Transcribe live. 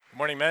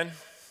Morning, men.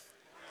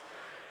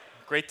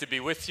 Great to be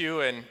with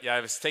you. And yeah,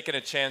 I was taking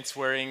a chance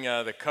wearing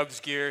the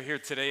Cubs gear here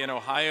today in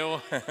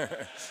Ohio.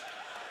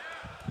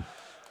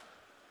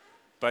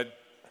 But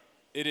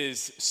it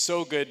is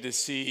so good to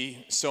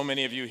see so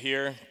many of you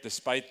here,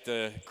 despite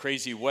the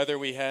crazy weather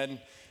we had.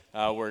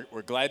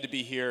 We're glad to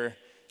be here,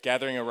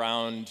 gathering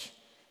around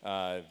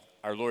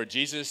our Lord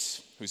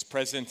Jesus, who's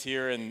present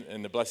here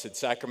in the Blessed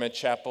Sacrament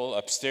Chapel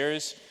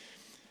upstairs.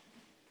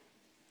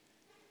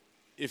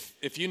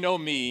 If you know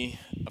me,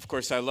 of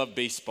course, I love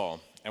baseball.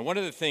 And one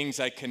of the things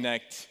I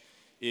connect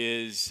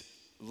is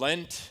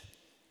Lent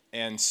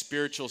and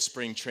spiritual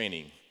spring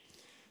training.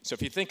 So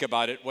if you think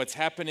about it, what's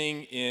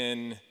happening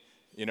in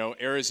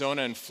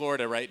Arizona and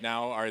Florida right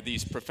now are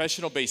these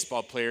professional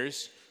baseball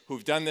players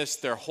who've done this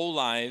their whole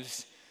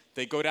lives.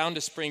 They go down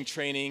to spring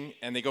training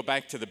and they go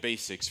back to the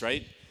basics,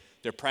 right?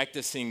 They're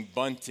practicing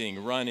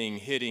bunting, running,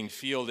 hitting,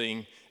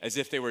 fielding, as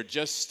if they were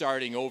just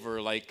starting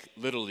over like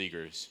little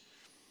leaguers.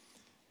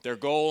 Their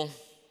goal,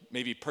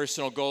 maybe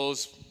personal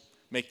goals,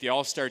 make the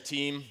all-star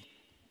team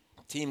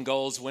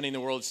goals, winning the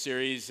World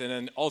Series, and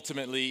then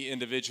ultimately,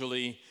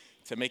 individually,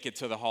 to make it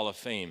to the Hall of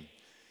Fame.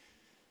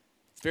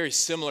 It's very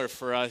similar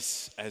for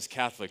us as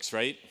Catholics,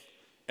 right?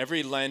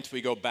 Every Lent,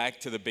 we go back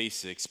to the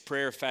basics,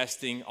 prayer,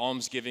 fasting,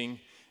 almsgiving,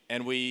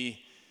 and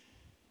we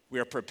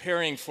are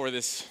preparing for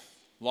this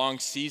long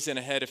season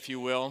ahead, if you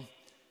will,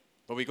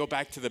 but we go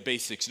back to the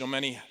basics. No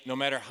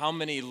matter how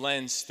many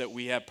Lents that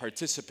we have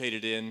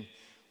participated in,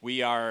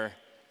 we are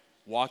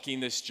walking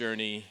this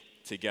journey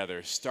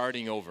together,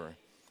 starting over.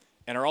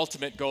 And our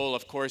ultimate goal,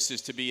 of course,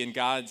 is to be in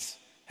God's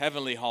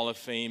heavenly Hall of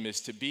Fame,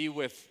 is to be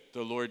with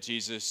the Lord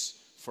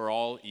Jesus for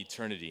all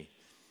eternity.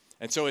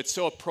 And so it's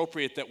so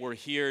appropriate that we're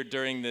here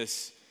during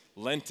this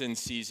Lenten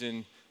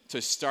season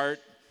to start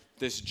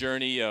this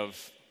journey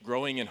of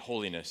growing in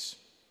holiness.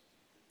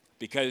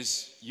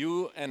 Because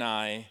you and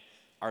I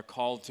are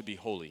called to be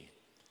holy.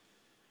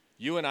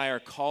 You and I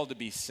are called to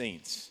be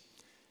saints.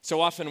 So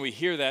often we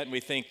hear that and we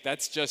think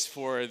that's just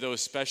for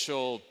those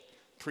special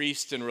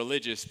priests and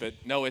religious, but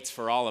no, it's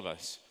for all of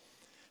us.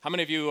 How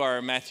many of you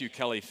are Matthew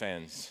Kelly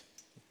fans?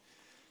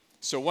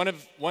 So one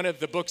of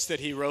the books that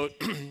he wrote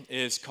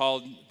is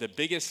called The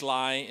Biggest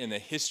Lie in the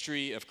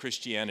History of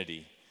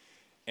Christianity.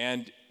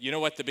 And you know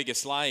what the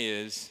biggest lie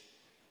is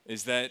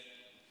that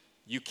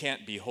you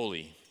can't be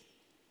holy.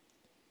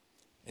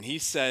 And he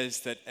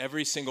says that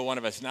every single one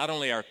of us not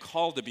only are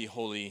called to be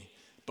holy,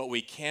 but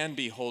we can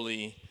be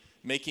holy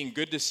making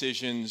good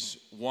decisions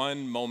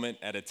one moment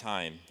at a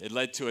time. It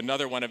led to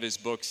another one of his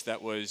books that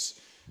was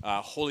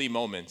Holy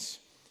Moments.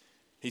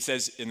 He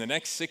says, in the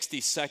next 60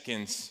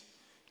 seconds,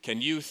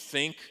 can you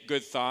think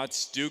good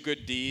thoughts, do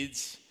good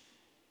deeds?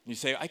 And you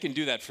say, I can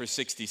do that for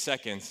 60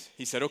 seconds.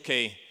 He said,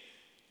 okay,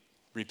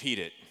 repeat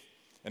it.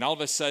 And all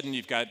of a sudden,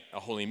 you've got a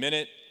holy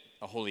minute,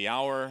 a holy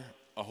hour,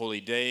 a holy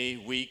day,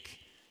 week,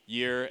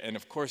 year, and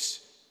of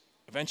course,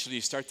 eventually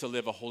you start to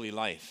live a holy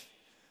life.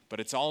 But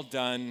it's all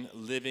done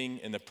living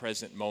in the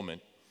present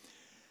moment.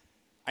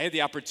 I had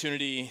the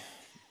opportunity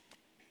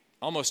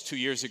almost 2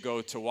 years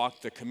ago to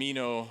walk the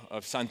Camino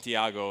of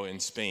Santiago in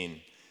Spain.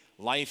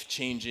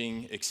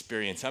 Life-changing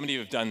experience. How many of you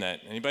have done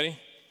that? Anybody?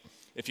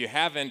 If you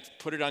haven't,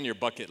 put it on your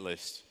bucket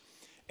list.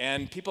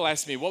 And people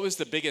ask me, what was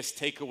the biggest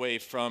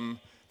takeaway from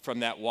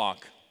that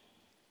walk?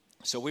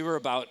 So we were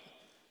about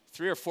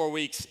 3 or 4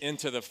 weeks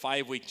into the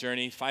 5-week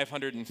journey,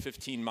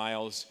 515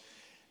 miles.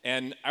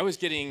 And I was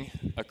getting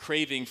a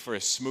craving for a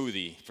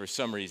smoothie for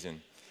some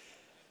reason.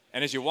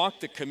 And as you walk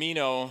the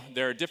Camino,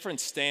 there are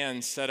different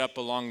stands set up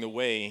along the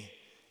way.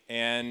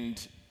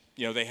 And,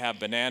 they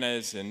have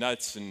bananas and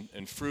nuts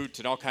and fruit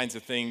and all kinds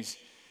of things.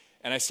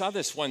 And I saw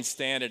this one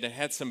stand and it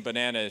had some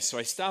bananas. So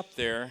I stopped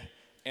there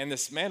and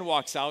this man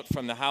walks out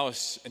from the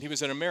house and he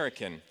was an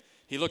American.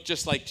 He looked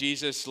just like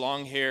Jesus,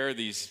 long hair,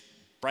 these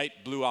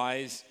bright blue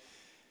eyes.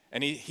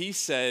 And he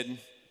said, do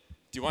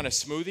you want a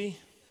smoothie?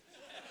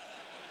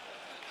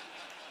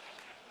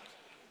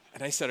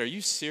 And I said, are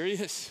you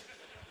serious?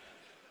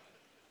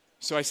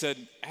 So I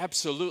said,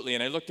 absolutely.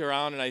 And I looked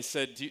around and I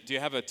said, do you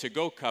have a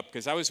to-go cup?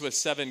 Because I was with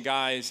 7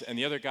 guys and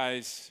the other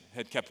guys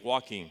had kept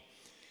walking.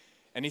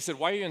 And he said,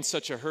 why are you in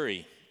such a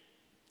hurry?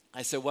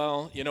 I said,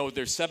 well,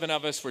 there's 7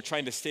 of us. We're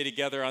trying to stay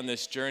together on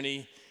this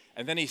journey.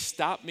 And then he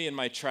stopped me in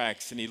my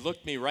tracks and he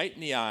looked me right in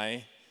the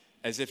eye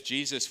as if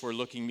Jesus were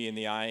looking me in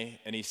the eye.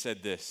 And he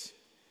said this.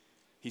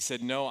 He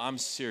said, no, I'm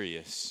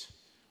serious.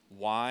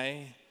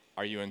 Why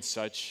are you in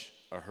such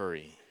a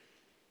hurry?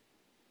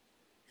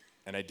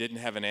 And I didn't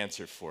have an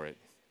answer for it.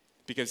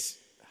 Because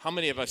how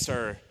many of us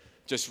are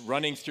just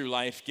running through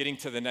life, getting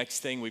to the next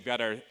thing? We've got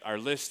our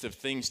list of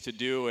things to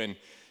do, and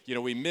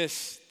we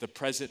miss the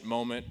present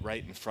moment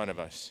right in front of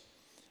us.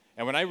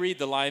 And when I read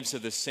the lives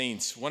of the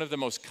saints, one of the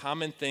most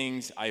common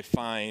things I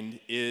find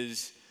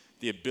is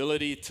the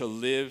ability to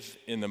live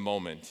in the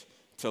moment,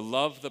 to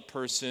love the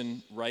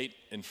person right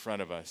in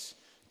front of us,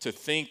 to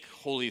think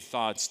holy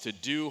thoughts, to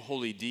do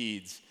holy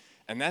deeds.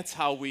 And that's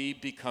how we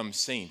become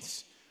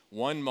saints,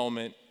 one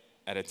moment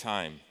at a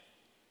time.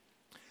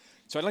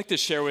 So I'd like to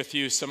share with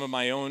you some of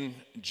my own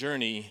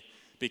journey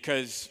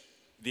because,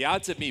 The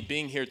odds of me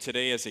being here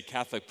today as a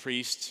Catholic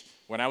priest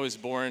when I was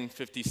born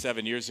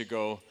 57 years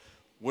ago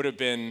would have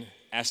been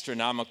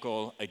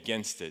astronomical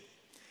against it.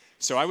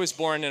 So I was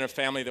born in a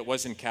family that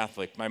wasn't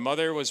Catholic. My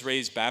mother was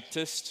raised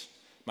Baptist.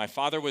 My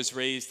father was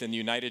raised in the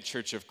United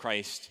Church of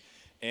Christ.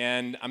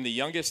 And I'm the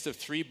youngest of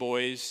three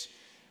boys.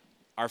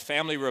 Our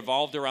family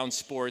revolved around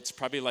sports,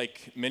 probably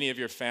like many of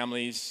your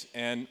families.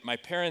 And my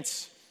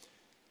parents,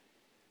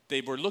 they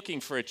were looking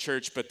for a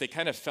church, but they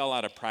kind of fell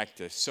out of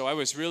practice. So I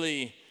was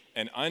really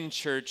an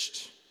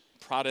unchurched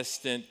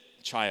Protestant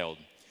child.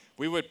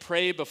 We would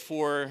pray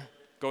before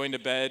going to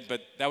bed, but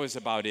that was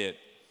about it.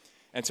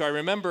 And so I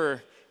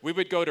remember we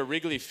would go to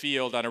Wrigley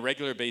Field on a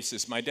regular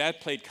basis. My dad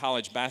played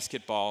college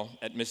basketball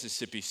at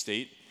Mississippi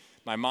State.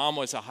 My mom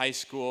was a high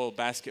school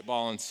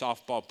basketball and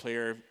softball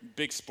player,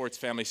 big sports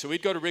family. So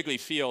we'd go to Wrigley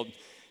Field.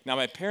 Now,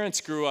 my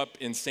parents grew up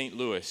in St.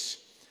 Louis,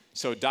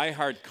 so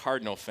diehard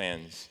Cardinal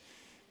fans.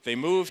 They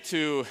moved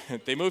to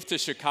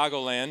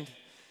Chicagoland,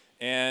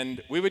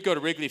 and we would go to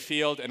Wrigley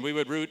Field, and we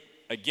would root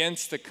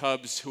against the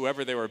Cubs,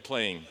 whoever they were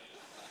playing.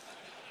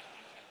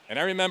 And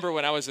I remember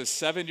when I was a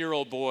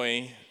 7-year-old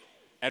boy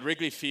at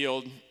Wrigley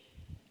Field,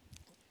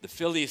 the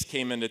Phillies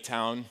came into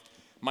town.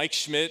 Mike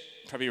Schmidt,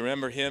 probably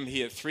remember him,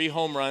 he hit 3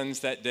 home runs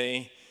that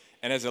day.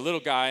 And as a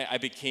little guy, I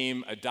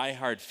became a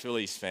diehard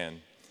Phillies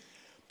fan.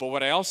 But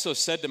what I also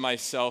said to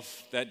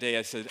myself that day,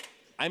 I said,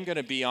 I'm going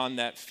to be on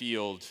that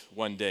field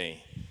one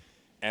day.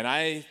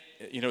 And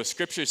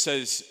Scripture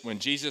says when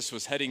Jesus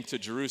was heading to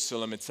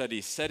Jerusalem, it said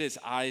he set his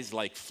eyes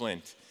like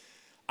flint.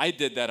 I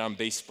did that on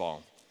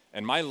baseball.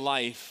 And my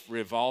life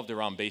revolved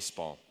around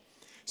baseball.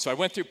 So I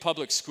went through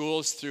public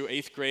schools through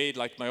 8th grade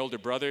like my older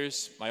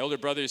brothers. My older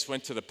brothers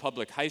went to the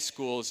public high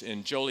schools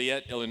in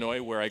Joliet,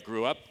 Illinois, where I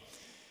grew up.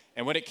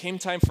 And when it came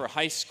time for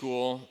high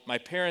school, my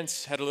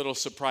parents had a little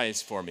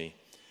surprise for me.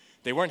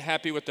 They weren't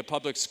happy with the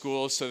public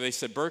schools, so they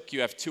said, Burke, you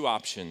have 2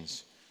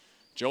 options,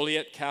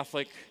 Joliet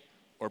Catholic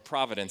or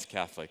Providence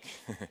Catholic.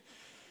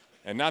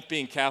 And not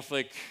being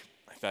Catholic,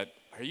 I thought,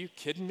 are you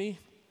kidding me?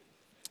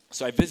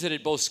 So I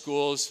visited both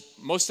schools.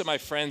 Most of my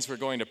friends were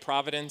going to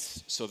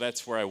Providence, so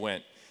that's where I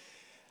went.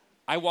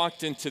 I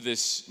walked into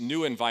this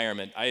new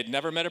environment. I had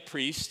never met a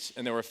priest,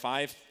 and there were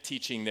 5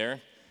 teaching there.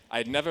 I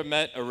had never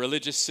met a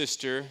religious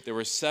sister. There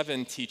were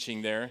 7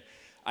 teaching there.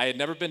 I had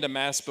never been to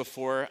Mass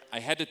before. I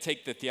had to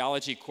take the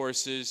theology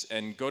courses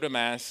and go to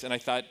Mass, and I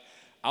thought,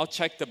 I'll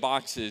check the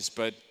boxes,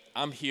 but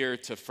I'm here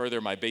to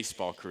further my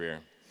baseball career.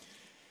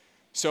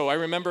 So I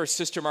remember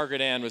Sister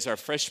Margaret Ann was our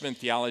freshman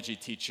theology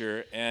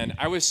teacher, and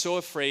I was so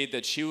afraid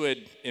that she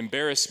would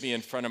embarrass me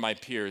in front of my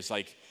peers,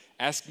 like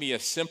ask me a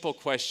simple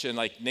question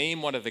like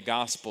name one of the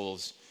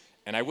Gospels,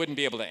 and I wouldn't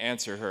be able to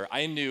answer her.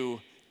 I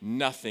knew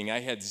nothing. I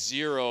had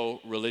 0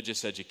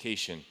 religious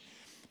education,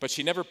 but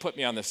she never put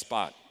me on the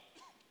spot.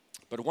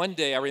 But one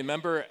day I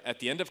remember at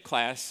the end of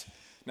class,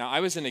 now I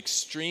was an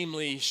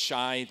extremely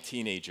shy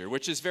teenager,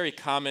 which is very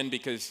common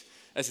because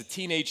as a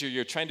teenager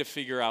you're trying to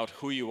figure out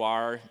who you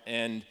are,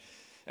 and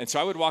so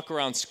I would walk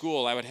around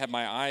school, I would have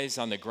my eyes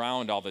on the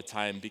ground all the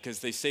time because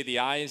they say the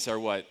eyes are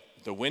what?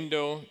 The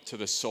window to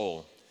the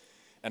soul.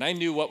 And I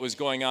knew what was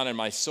going on in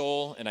my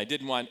soul, and I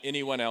didn't want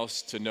anyone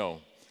else to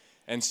know.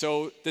 And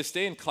so this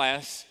day in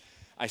class,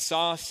 I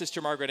saw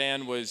Sister Margaret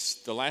Ann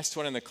was the last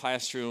one in the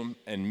classroom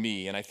and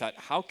me, and I thought,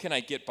 how can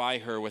I get by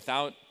her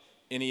without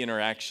any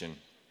interaction?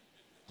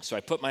 So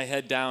I put my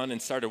head down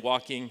and started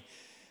walking,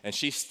 and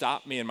she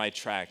stopped me in my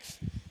tracks.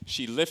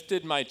 She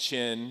lifted my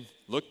chin,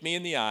 looked me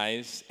in the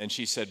eyes, and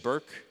she said,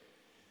 Burke,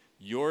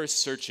 you're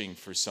searching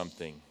for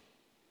something.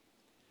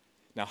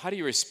 Now, how do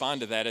you respond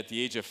to that at the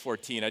age of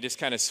 14? I just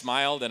kind of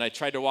smiled, and I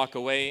tried to walk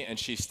away, and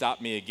she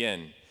stopped me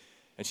again.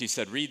 And she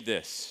said, read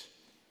this.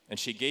 And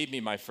she gave me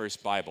my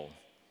first Bible.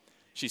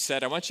 She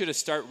said, I want you to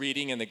start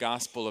reading in the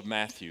Gospel of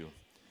Matthew.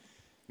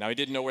 Now, I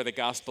didn't know where the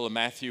Gospel of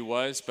Matthew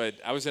was, but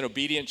I was an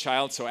obedient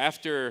child, so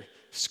after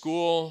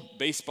school,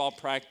 baseball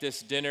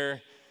practice,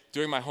 dinner,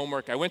 doing my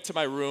homework, I went to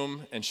my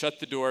room and shut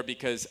the door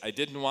because I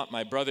didn't want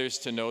my brothers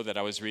to know that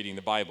I was reading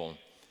the Bible.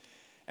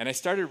 And I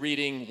started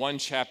reading 1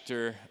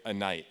 chapter a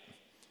night.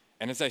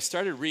 And as I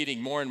started reading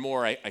more and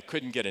more, I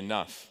couldn't get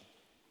enough.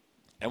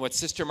 And what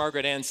Sister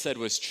Margaret Ann said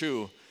was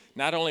true.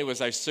 Not only was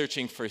I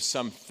searching for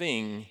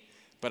something,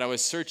 but I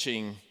was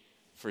searching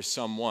for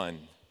someone.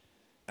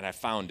 And I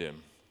found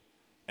him.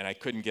 And I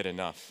couldn't get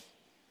enough.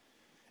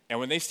 And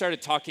when they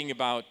started talking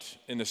about,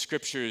 in the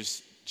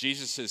scriptures,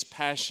 Jesus'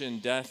 passion,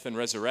 death, and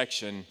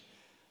resurrection,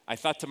 I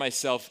thought to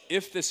myself,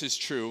 if this is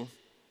true,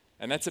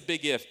 and that's a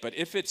big if, but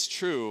if it's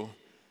true,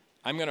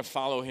 I'm going to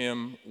follow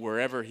him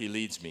wherever he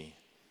leads me.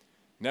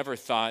 Never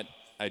thought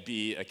I'd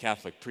be a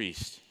Catholic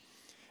priest.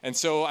 And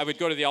so I would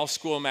go to the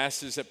all-school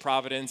masses at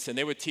Providence, and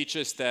they would teach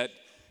us that,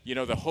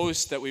 the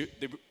host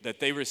that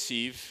they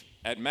receive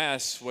at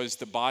Mass was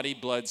the body,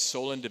 blood,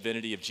 soul, and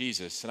divinity of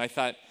Jesus. And I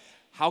thought,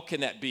 how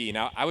can that be?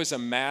 Now, I was a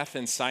math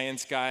and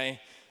science guy.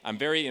 I'm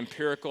very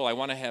empirical. I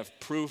want to have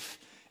proof,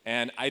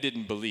 and I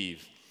didn't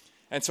believe.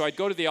 And so I'd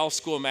go to the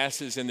all-school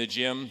masses in the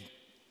gym.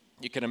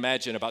 You can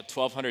imagine about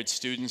 1,200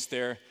 students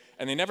there.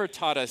 And they never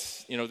taught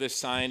us, this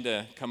sign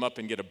to come up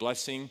and get a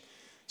blessing.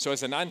 So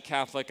as a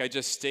non-Catholic, I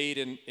just stayed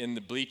in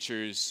the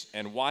bleachers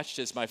and watched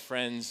as my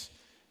friends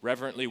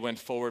reverently went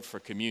forward for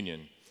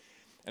communion.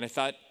 And I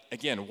thought,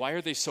 again, why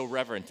are they so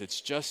reverent?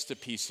 It's just a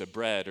piece of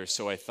bread, or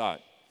so I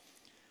thought.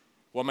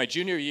 Well, my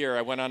junior year,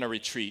 I went on a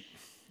retreat.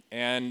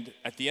 And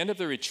at the end of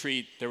the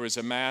retreat, there was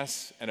a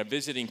mass and a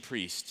visiting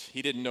priest.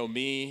 He didn't know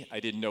me. I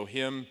didn't know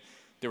him.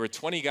 There were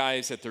 20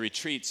 guys at the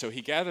retreat, so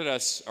he gathered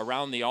us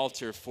around the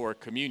altar for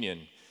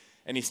communion.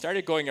 And he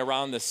started going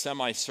around the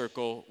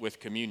semicircle with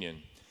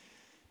communion.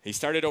 He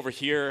started over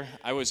here.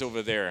 I was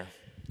over there.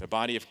 The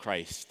body of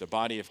Christ, the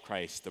body of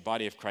Christ, the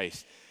body of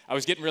Christ. I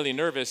was getting really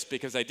nervous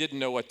because I didn't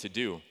know what to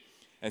do.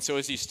 And so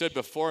as he stood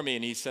before me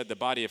and he said, the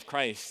body of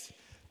Christ,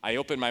 I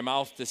opened my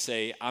mouth to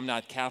say, I'm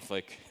not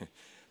Catholic.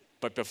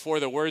 But before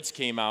the words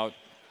came out,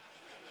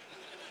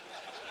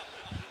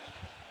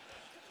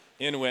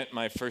 in went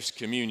my first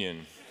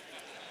communion.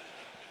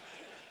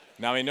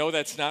 Now, I know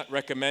that's not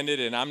recommended,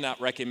 and I'm not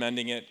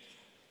recommending it,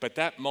 but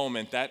that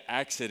moment, that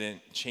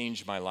accident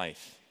changed my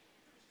life.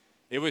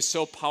 It was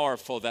so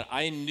powerful that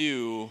I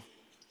knew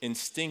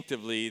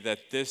instinctively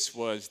that this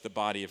was the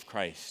body of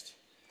Christ.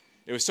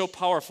 It was so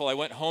powerful, I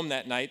went home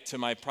that night to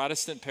my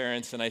Protestant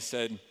parents, and I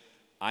said,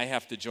 I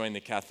have to join the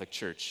Catholic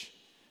Church.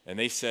 And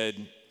they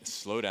said,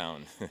 slow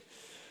down.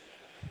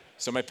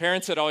 So my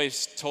parents had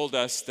always told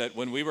us that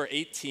when we were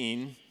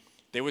 18,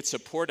 they would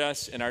support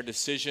us in our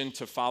decision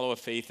to follow a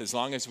faith as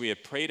long as we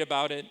had prayed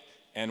about it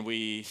and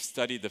we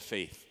studied the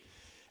faith.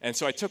 And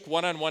so I took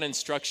one-on-one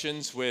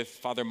instructions with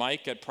Father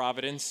Mike at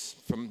Providence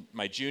from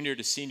my junior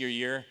to senior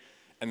year.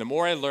 And the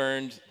more I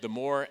learned, the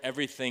more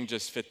everything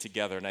just fit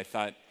together. And I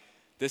thought,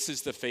 this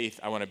is the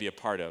faith I want to be a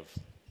part of.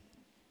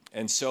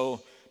 And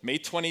so May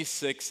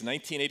 26,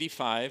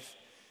 1985,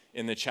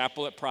 in the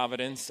chapel at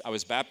Providence, I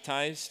was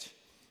baptized,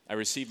 I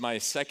received my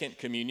second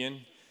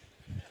communion,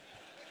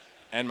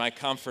 and my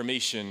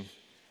confirmation.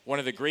 One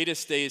of the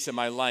greatest days of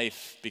my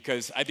life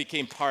because I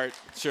became part,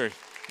 sure,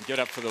 get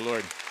up for the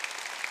Lord.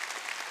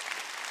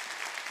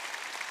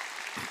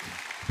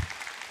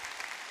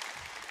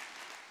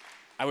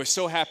 I was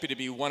so happy to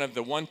be one of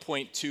the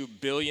 1.2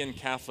 billion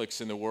Catholics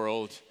in the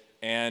world,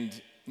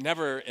 and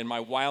never in my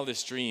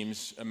wildest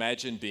dreams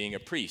imagined being a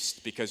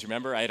priest because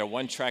remember, I had a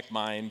one-track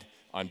mind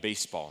on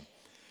baseball.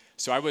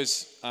 So I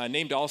was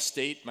named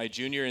All-State my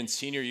junior and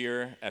senior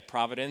year at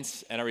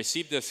Providence, and I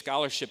received a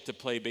scholarship to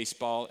play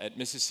baseball at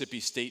Mississippi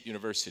State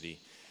University.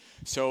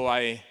 So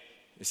is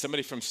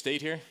somebody from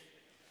State here?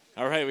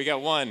 All right, we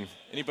got one.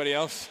 Anybody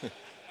else?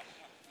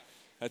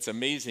 That's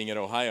amazing at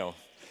Ohio.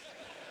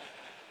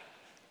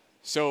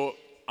 So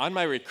on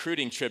my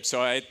recruiting trip,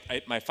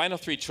 my final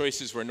three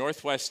choices were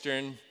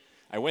Northwestern.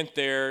 I went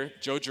there.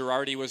 Joe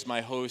Girardi was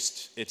my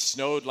host. It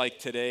snowed like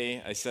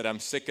today. I said, I'm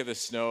sick of the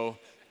snow.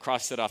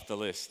 Crossed it off the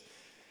list.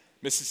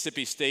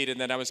 Mississippi State, and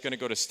then I was going to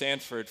go to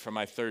Stanford for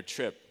my third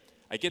trip.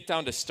 I get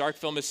down to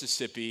Starkville,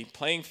 Mississippi.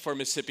 Playing for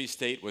Mississippi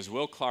State was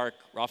Will Clark,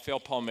 Rafael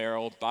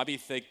Palmeiro, Bobby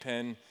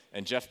Thigpen,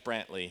 and Jeff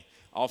Brantley,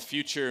 all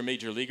future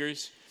major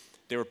leaguers.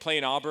 They were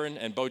playing Auburn,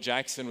 and Bo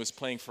Jackson was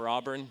playing for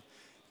Auburn.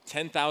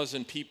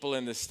 10,000 people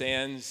in the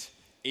stands,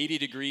 80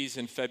 degrees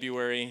in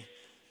February.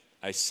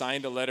 I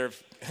signed a letter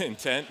of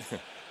intent,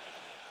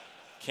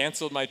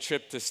 canceled my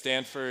trip to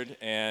Stanford,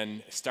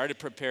 and started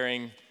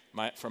preparing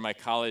for my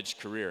college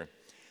career.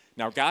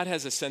 Now, God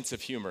has a sense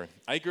of humor.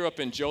 I grew up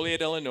in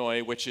Joliet,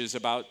 Illinois, which is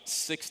about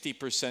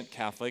 60%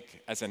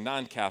 Catholic as a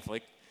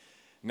non-Catholic.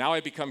 Now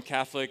I become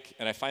Catholic,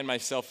 and I find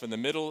myself in the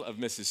middle of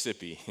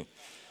Mississippi,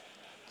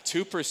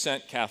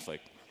 2%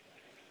 Catholic.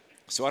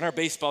 So on our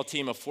baseball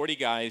team of 40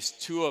 guys,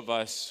 2 of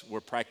us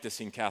were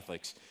practicing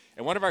Catholics.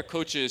 And one of our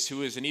coaches,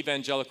 who is an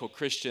evangelical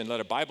Christian, led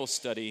a Bible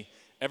study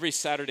every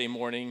Saturday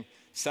morning,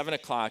 7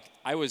 o'clock.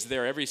 I was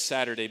there every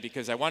Saturday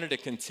because I wanted to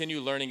continue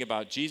learning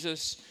about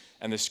Jesus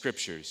and the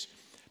Scriptures.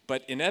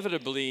 But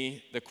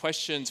inevitably, the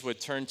questions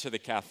would turn to the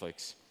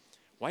Catholics.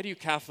 Why do you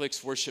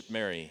Catholics worship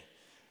Mary?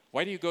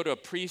 Why do you go to a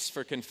priest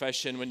for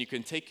confession when you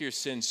can take your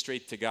sins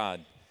straight to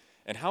God?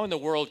 And how in the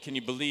world can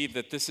you believe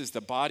that this is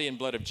the body and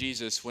blood of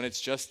Jesus when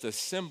it's just a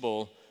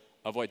symbol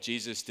of what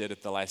Jesus did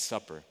at the Last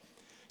Supper?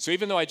 So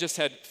even though I just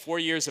had 4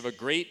 years of a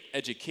great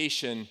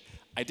education,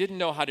 I didn't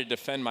know how to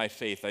defend my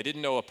faith. I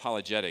didn't know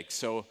apologetics.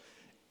 So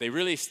they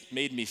really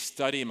made me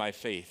study my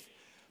faith.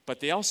 But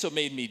they also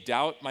made me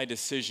doubt my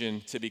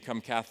decision to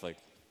become Catholic.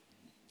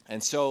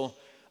 And so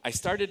I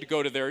started to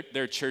go to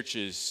their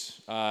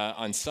churches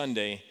on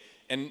Sunday.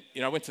 And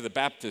I went to the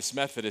Baptist,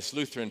 Methodist,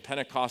 Lutheran,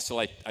 Pentecostal.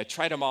 I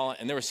tried them all,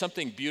 and there was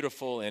something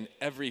beautiful in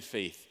every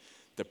faith.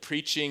 The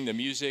preaching, the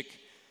music.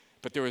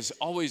 But there was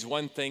always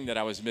one thing that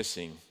I was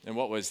missing. And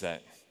what was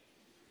that?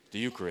 The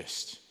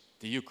Eucharist.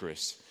 The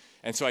Eucharist.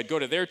 And so I'd go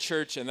to their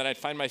church, and then I'd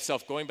find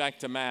myself going back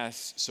to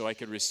Mass so I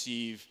could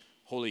receive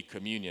Holy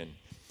Communion.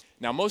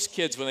 Now, most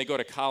kids, when they go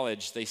to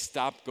college, they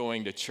stop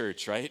going to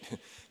church, right?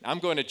 I'm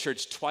going to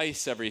church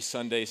twice every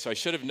Sunday, so I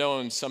should have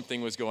known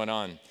something was going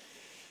on.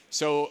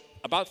 So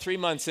about 3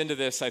 months into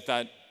this, I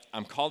thought,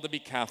 I'm called to be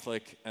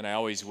Catholic, and I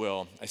always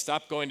will. I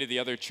stopped going to the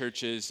other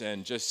churches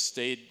and just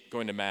stayed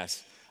going to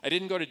Mass. I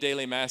didn't go to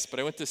daily Mass, but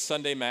I went to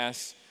Sunday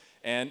Mass,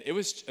 and it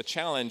was a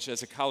challenge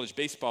as a college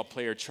baseball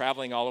player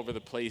traveling all over the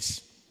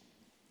place,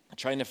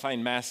 trying to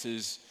find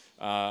Masses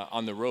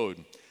on the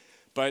road.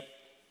 But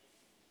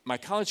my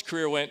college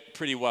career went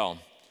pretty well.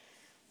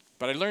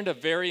 But I learned a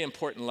very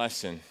important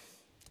lesson.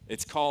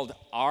 It's called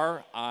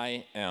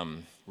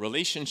RIM,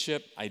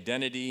 Relationship,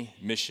 Identity,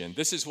 Mission.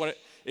 This is what,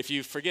 if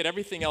you forget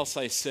everything else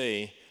I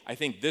say, I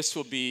think this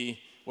will be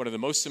one of the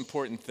most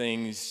important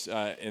things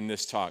in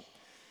this talk.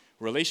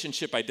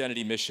 Relationship,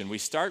 identity, mission. We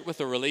start with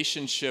a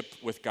relationship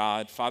with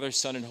God, Father,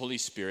 Son, and Holy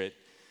Spirit.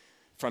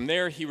 From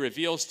there, he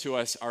reveals to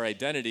us our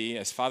identity,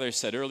 as Father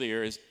said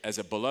earlier, as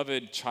a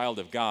beloved child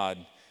of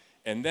God.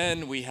 And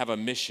then we have a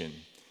mission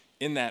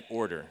in that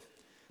order.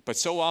 But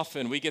so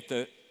often we get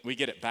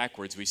it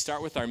backwards. We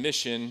start with our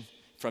mission,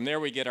 from there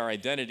we get our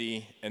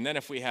identity, and then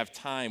if we have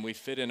time, we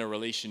fit in a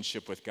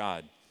relationship with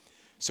God.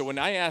 So when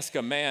I ask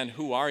a man,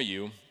 who are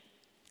you,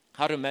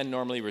 how do men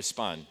normally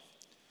respond?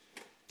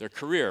 Their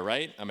career,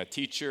 right? I'm a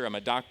teacher, I'm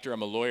a doctor,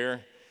 I'm a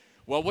lawyer.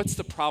 Well, what's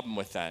the problem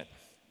with that?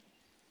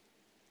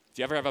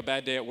 Do you ever have a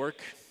bad day at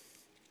work?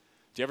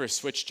 Do you ever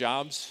switch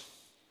jobs?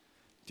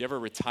 Do you ever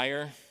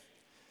retire?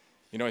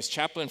 You know, as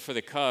chaplain for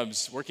the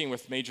Cubs, working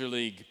with Major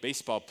League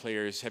Baseball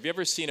players, have you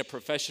ever seen a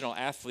professional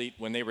athlete,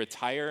 when they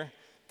retire,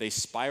 they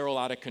spiral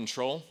out of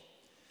control?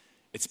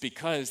 It's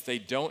because they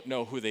don't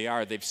know who they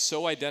are. They've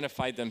so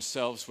identified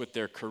themselves with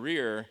their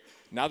career.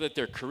 Now that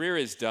their career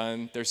is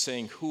done, they're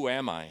saying, who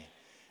am I?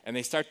 And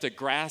they start to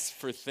grasp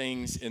for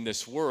things in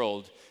this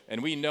world.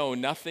 And we know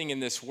nothing in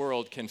this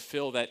world can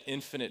fill that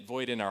infinite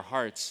void in our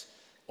hearts.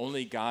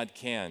 Only God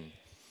can.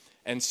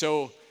 And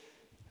so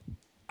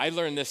I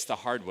learned this the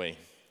hard way.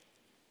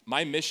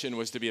 My mission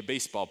was to be a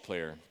baseball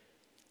player.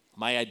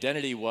 My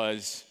identity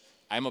was,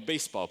 I'm a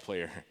baseball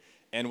player.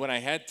 And when I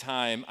had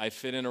time, I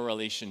fit in a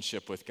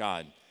relationship with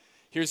God.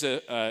 Here's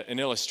an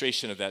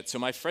illustration of that. So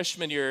my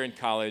freshman year in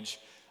college,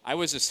 I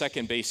was a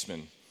second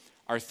baseman.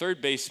 Our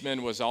third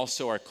baseman was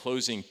also our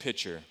closing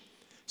pitcher.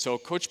 So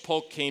Coach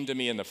Polk came to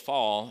me in the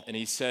fall, and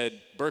he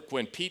said, Burke,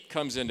 when Pete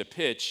comes in to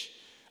pitch,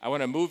 I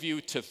want to move you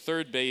to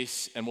third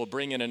base, and we'll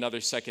bring in another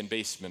second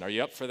baseman. Are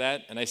you up for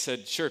that? And I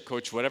said, sure,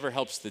 Coach, whatever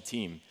helps the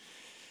team.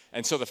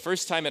 And so the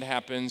first time it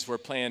happens, we're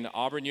playing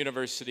Auburn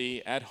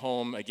University at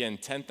home. Again,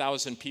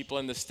 10,000 people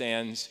in the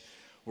stands.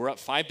 We're up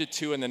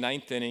 5-2 in the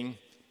ninth inning.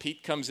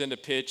 Pete comes in to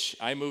pitch.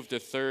 I move to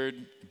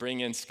third,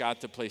 bring in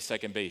Scott to play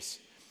second base.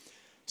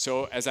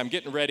 So as I'm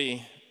getting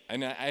ready,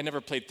 and I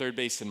never played third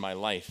base in my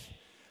life,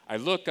 I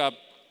look up,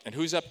 and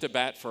who's up to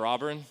bat for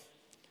Auburn?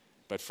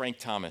 But Frank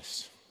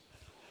Thomas.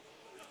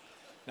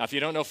 Now, if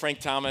you don't know Frank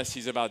Thomas,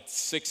 he's about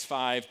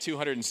 6'5",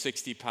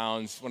 260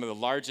 pounds, one of the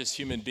largest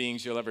human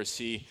beings you'll ever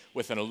see,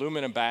 with an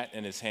aluminum bat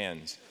in his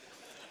hands.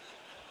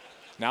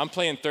 Now, I'm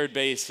playing third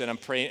base, and I'm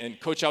praying, and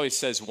Coach always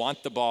says,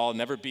 want the ball,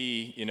 never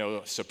be,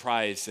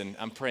 surprised, and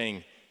I'm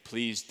praying,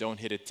 please don't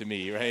hit it to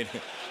me, right?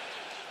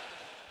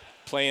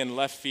 Playing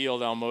left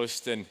field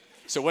almost, and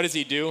so what does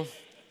he do?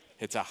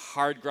 It's a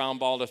hard ground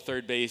ball to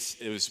third base.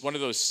 It was one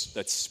of those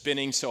that's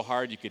spinning so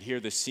hard you could hear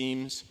the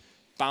seams,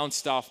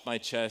 bounced off my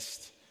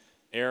chest,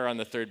 error on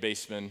the third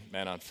baseman,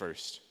 man on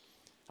first.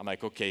 I'm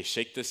like, okay,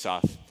 shake this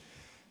off.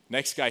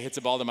 Next guy hits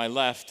a ball to my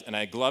left, and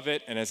I glove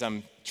it, and as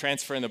I'm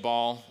transferring the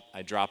ball,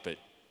 I drop it.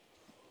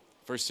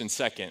 First and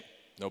second,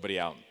 nobody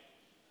out.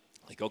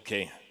 Like,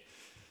 okay,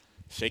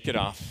 shake it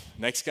off.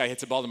 Next guy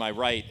hits a ball to my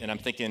right, and I'm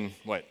thinking,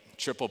 what,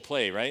 triple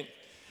play, right?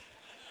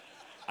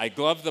 I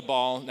glove the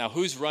ball. Now,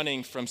 who's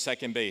running from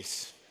second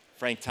base?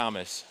 Frank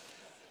Thomas.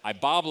 I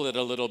bobble it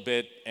a little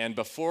bit, and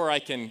before I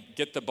can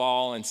get the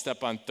ball and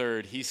step on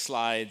third, he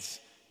slides,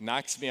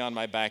 knocks me on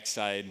my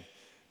backside,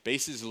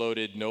 bases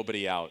loaded,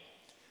 nobody out.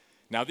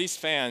 Now, these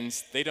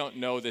fans, they don't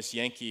know this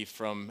Yankee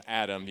from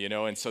Adam,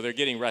 and so they're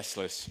getting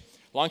restless.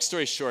 Long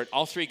story short,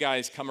 all three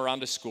guys come around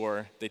to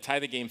score. They tie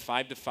the game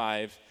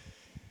 5-5.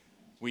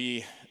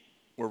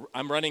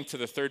 I'm running to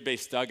the third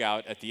base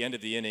dugout at the end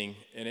of the inning,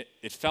 and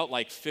it felt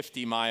like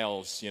 50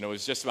 miles. It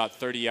was just about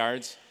 30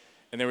 yards.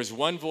 And there was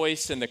one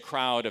voice in the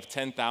crowd of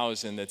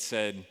 10,000 that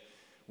said,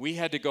 we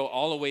had to go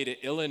all the way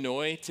to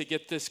Illinois to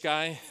get this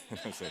guy.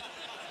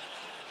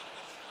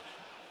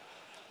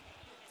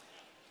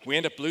 We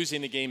ended up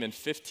losing the game in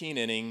 15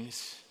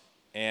 innings,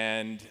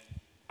 and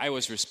I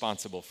was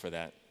responsible for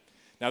that.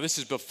 Now, this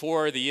is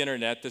before the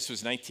internet. This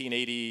was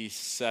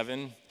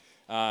 1987.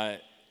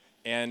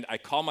 And I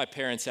called my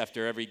parents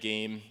after every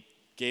game,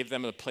 gave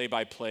them the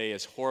play-by-play,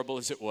 as horrible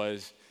as it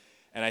was,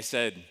 and I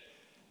said,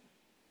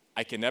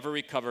 I can never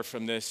recover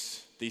from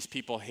this. These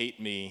people hate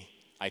me.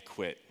 I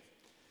quit.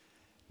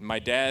 My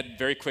dad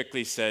very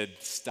quickly said,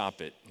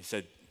 stop it. He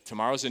said,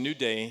 tomorrow's a new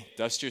day.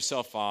 Dust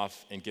yourself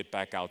off and get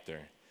back out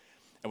there.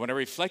 And when I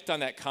reflect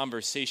on that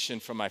conversation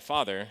from my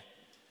father,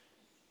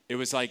 it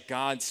was like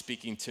God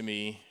speaking to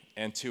me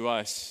and to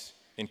us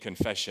in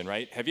confession,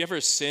 right? Have you ever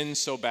sinned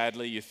so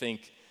badly you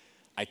think,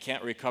 I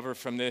can't recover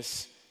from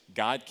this.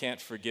 God can't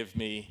forgive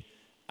me.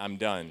 I'm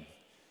done.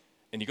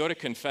 And you go to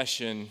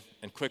confession,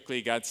 and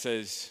quickly God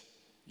says,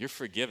 you're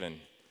forgiven.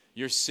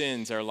 Your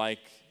sins are like,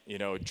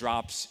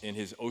 drops in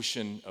his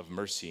ocean of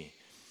mercy.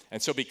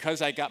 And so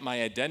because I got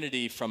my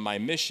identity from my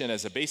mission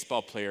as a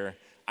baseball player,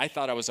 I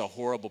thought I was a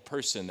horrible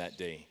person that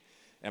day.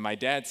 And my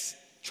dad's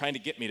trying to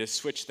get me to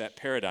switch that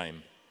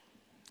paradigm.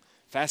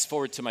 Fast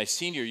forward to my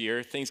senior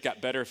year, things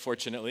got better,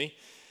 fortunately.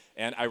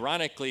 And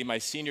ironically, my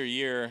senior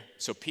year,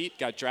 so Pete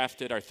got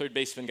drafted, our third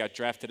baseman got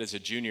drafted as a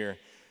junior.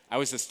 I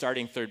was the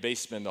starting third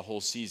baseman the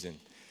whole season.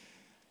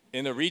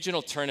 In the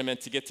regional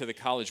tournament to get to the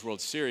College World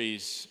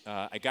Series,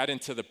 I got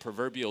into the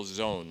proverbial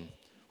zone,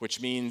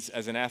 which means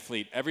as an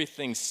athlete,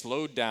 everything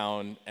slowed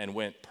down and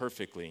went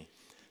perfectly.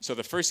 So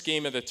the first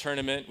game of the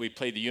tournament, we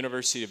played the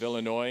University of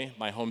Illinois,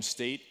 my home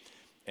state,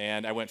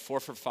 and I went 4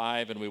 for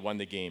 5 and we won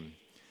the game.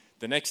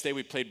 The next day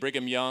we played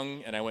Brigham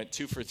Young, and I went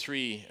 2 for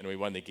 3 and we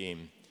won the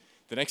game.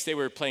 The next day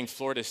we were playing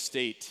Florida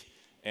State,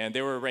 and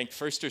they were ranked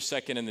first or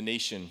second in the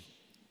nation.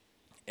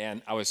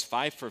 And I was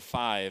 5 for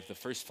 5 the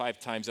first 5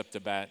 times up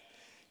to bat.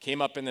 Came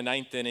up in the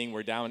 9th inning,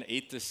 we're down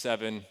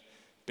 8-7,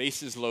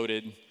 bases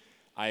loaded.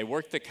 I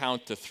worked the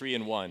count to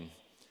 3-1.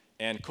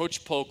 And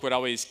Coach Polk would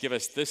always give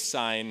us this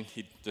sign.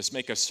 He'd just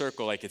make a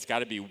circle, like it's got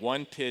to be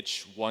one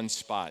pitch, one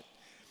spot.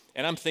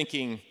 And I'm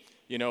thinking,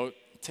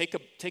 take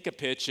a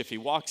pitch. If he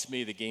walks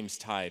me, the game's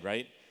tied,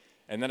 right?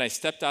 And then I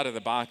stepped out of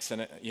the box,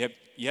 and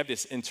you have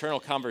this internal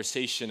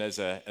conversation as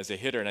a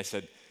hitter, and I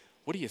said,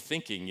 what are you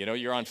thinking?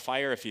 You're on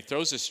fire. If he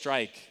throws a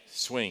strike,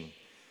 swing.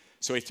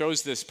 So he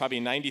throws this probably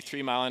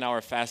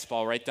 93-mile-an-hour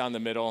fastball right down the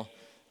middle.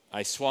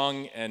 I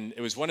swung, and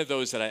it was one of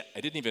those that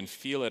I didn't even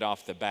feel it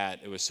off the bat.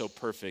 It was so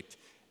perfect.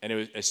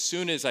 And as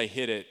soon as I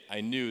hit it, I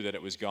knew that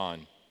it was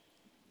gone.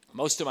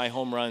 Most of my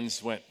home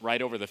runs went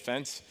right over the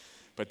fence,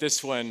 but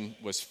this one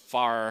was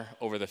far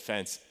over the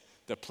fence.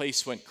 The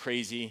place went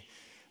crazy.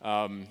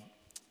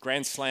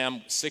 Grand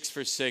slam, 6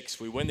 for 6.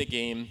 We win the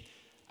game.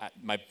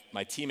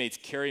 My teammates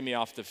carry me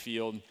off the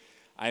field.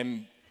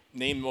 I'm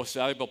named most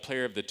valuable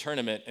player of the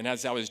tournament. And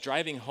as I was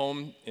driving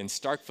home in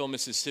Starkville,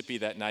 Mississippi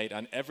that night,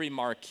 on every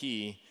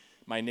marquee,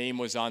 my name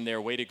was on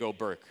there, way to go,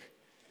 Burke.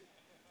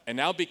 And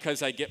now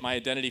because I get my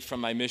identity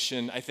from my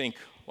mission, I think,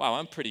 wow,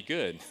 I'm pretty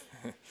good.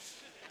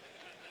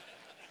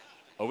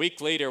 A week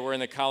later, we're in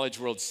the College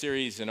World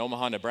Series in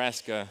Omaha,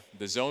 Nebraska.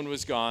 The zone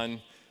was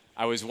gone.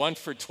 I was 1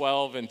 for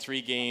 12 in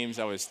 3 games.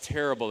 I was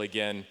terrible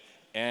again.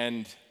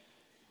 And,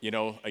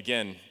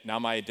 again, now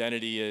my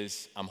identity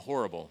is I'm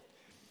horrible.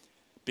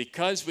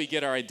 Because we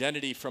get our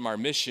identity from our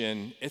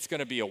mission, it's going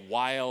to be a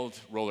wild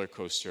roller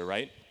coaster,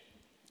 right?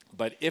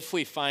 But if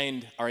we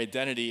find our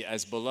identity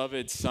as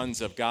beloved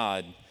sons of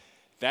God,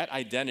 that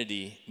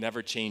identity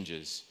never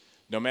changes.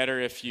 No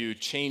matter if you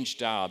change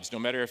jobs, no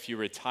matter if you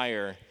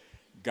retire,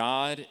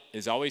 God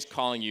is always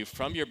calling you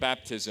from your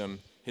baptism,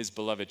 his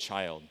beloved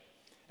child.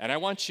 And I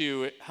want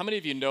you, how many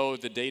of you know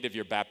the date of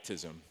your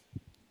baptism?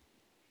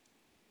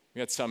 We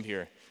got some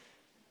here.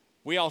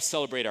 We all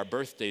celebrate our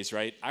birthdays,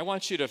 right? I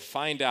want you to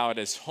find out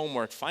as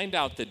homework, find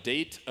out the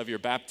date of your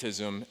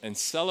baptism and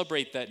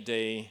celebrate that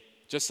day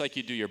just like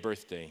you do your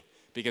birthday.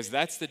 Because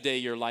that's the day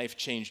your life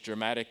changed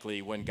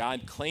dramatically when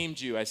God claimed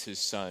you as his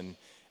son,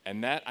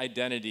 and that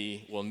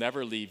identity will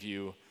never leave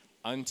you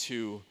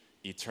unto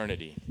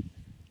eternity.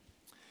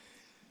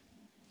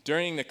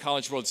 During the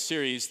College World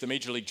Series, the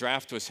Major League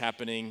Draft was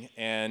happening,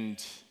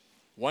 and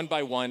one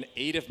by one,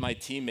 8 of my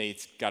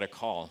teammates got a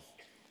call,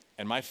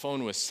 and my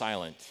phone was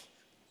silent.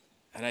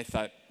 And I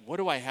thought, what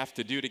do I have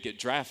to do to get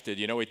drafted?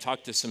 We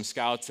talked to some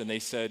scouts, and they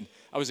said,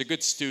 I was a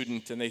good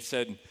student, and they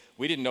said,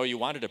 we didn't know you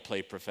wanted to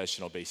play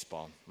professional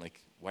baseball. I'm like,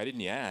 why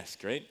didn't you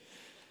ask, right?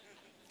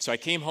 So I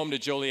came home to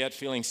Joliet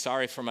feeling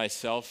sorry for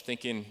myself,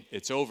 thinking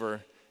it's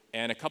over.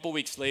 And a couple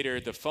weeks later,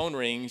 the phone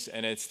rings,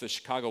 and it's the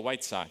Chicago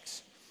White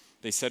Sox.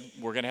 They said,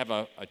 we're going to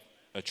have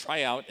a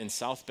tryout in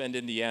South Bend,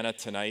 Indiana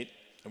tonight,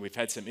 and we've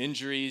had some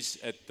injuries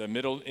at the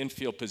middle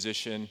infield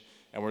position,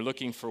 and we're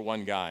looking for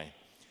one guy.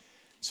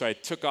 So I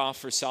took off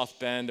for South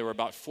Bend. There were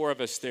about 4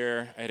 of us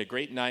there. I had a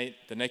great night.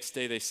 The next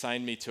day, they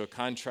signed me to a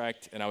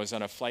contract, and I was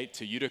on a flight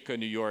to Utica,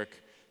 New York,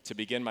 to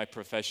begin my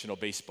professional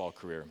baseball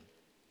career.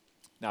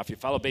 Now, if you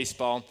follow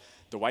baseball,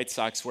 the White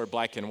Sox wear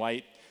black and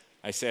white.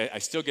 I say I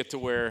still get to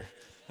wear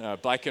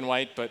black and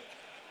white, but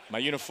my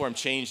uniform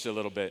changed a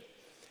little bit.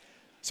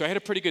 So I had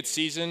a pretty good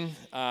season.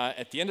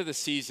 At the end of the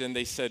season,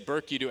 they said,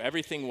 Burke, you do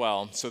everything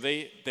well. So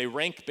they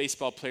rank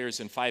baseball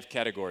players in 5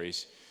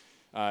 categories.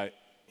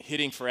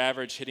 Hitting for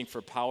average, hitting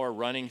for power,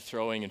 running,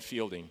 throwing, and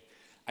fielding.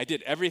 I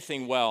did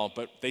everything well,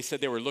 but they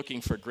said they were looking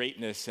for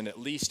greatness in at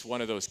least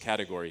one of those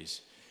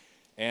categories.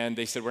 And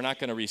they said, we're not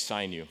going to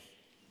re-sign you.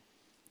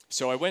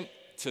 So I went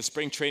to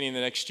spring training the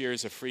next year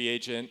as a free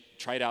agent,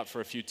 tried out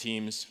for a few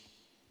teams,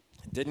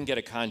 didn't get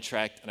a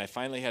contract, and I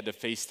finally had to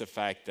face the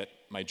fact that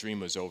my dream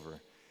was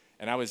over.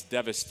 And I was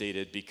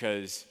devastated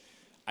because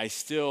I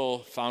still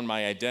found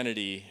my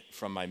identity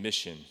from my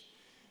mission.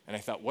 And I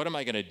thought, what am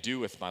I going to do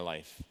with my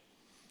life?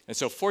 And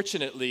so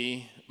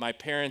fortunately, my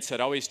parents had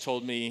always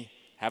told me,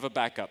 have a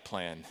backup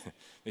plan.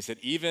 They said,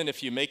 even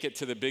if you make it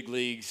to the big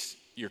leagues,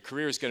 your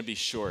career is going to be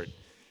short.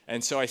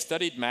 And so I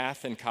studied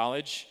math in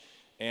college,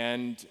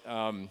 and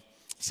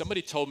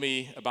somebody told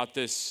me about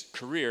this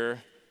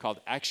career called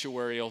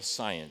actuarial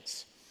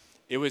science.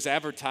 It was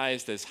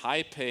advertised as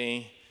high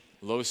pay,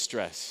 low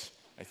stress.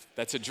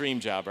 That's a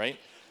dream job, right?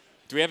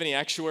 Do we have any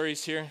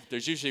actuaries here?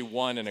 There's usually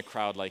one in a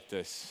crowd like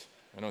this.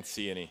 I don't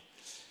see any.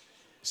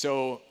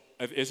 So,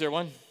 is there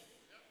one?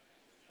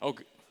 Oh,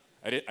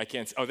 I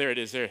can't. Oh, there it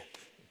is. There.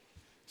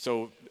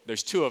 So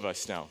there's two of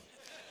us now.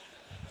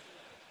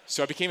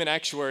 So I became an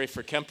actuary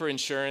for Kemper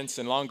Insurance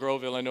in Long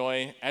Grove,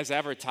 Illinois, as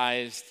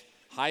advertised,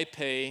 high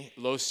pay,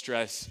 low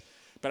stress.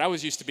 But I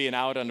was used to being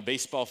out on a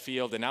baseball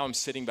field, and now I'm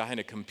sitting behind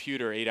a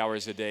computer 8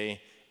 hours a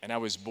day, and I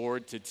was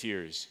bored to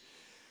tears.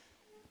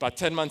 About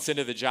 10 months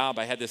into the job,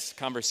 I had this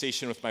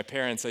conversation with my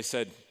parents. I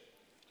said,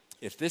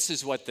 if this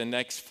is what the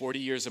next 40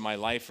 years of my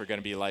life are going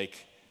to be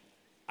like,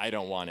 I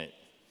don't want it.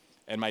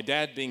 And my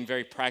dad, being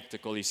very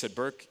practical, he said,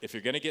 Burke, if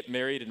you're going to get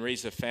married and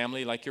raise a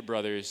family like your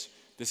brothers,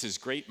 this is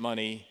great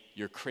money.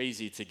 You're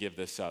crazy to give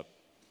this up.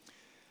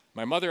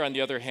 My mother, on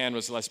the other hand,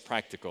 was less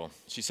practical.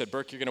 She said,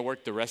 Burke, you're going to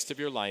work the rest of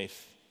your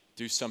life.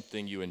 Do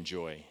something you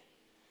enjoy.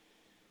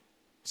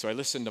 So I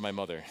listened to my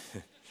mother.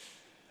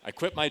 I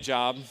quit my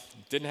job,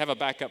 didn't have a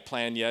backup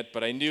plan yet,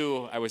 but I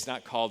knew I was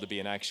not called to be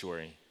an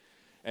actuary.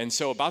 And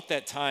so about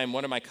that time,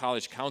 one of my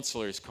college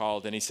counselors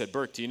called, and he said,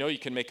 Burke, do you know you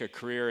can make a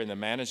career in the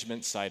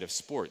management side of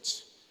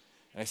sports?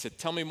 And I said,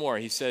 tell me more.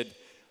 He said,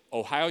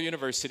 Ohio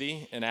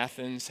University in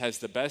Athens has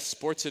the best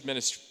sports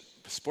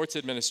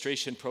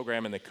administration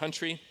program in the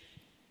country.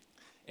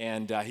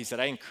 And he said,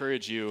 I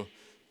encourage you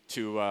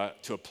to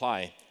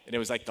apply. And it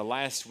was like the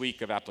last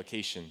week of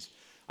applications.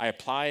 I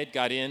applied,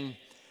 got in,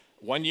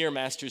 1-year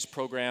master's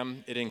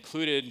program. It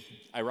included,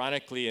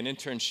 ironically, an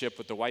internship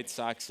with the White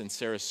Sox in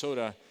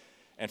Sarasota.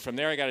 And from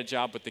there, I got a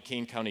job with the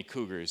Kane County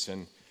Cougars.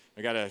 And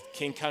I got a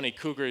Kane County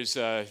Cougars,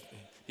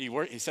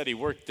 he said he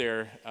worked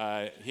there,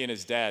 he and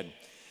his dad.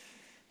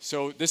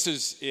 So this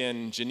is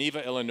in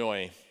Geneva,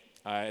 Illinois.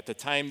 At the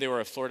time, they were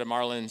a Florida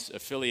Marlins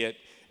affiliate.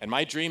 And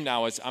my dream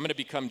now is I'm going to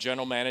become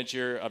general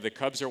manager of the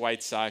Cubs or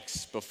White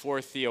Sox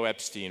before Theo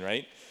Epstein,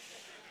 right?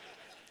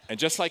 And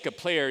just like a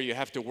player, you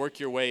have to work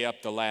your way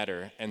up the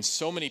ladder. And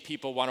so many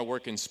people want to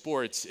work in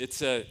sports.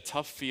 It's a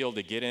tough field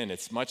to get in.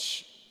 It's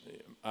much,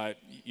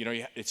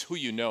 it's who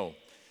you know.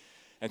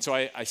 And so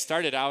I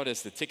started out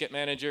as the ticket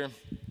manager,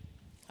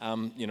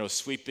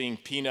 sweeping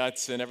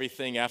peanuts and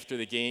everything after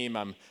the game.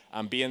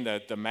 I'm being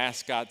the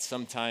mascot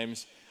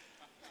sometimes.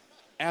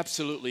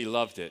 Absolutely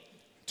loved it.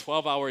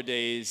 12-hour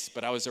days,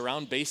 but I was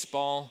around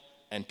baseball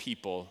and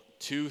people,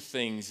 two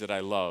things that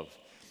I love.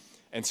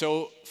 And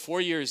so 4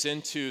 years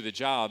into the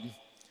job,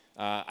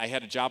 I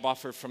had a job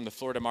offer from the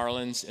Florida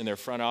Marlins in their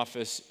front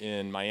office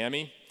in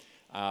Miami.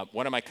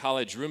 One of my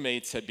college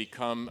roommates had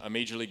become a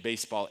Major League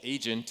Baseball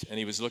agent, and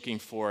he was looking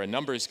for a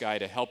numbers guy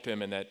to help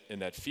him in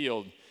that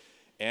field.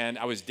 And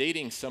I was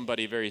dating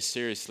somebody very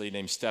seriously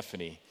named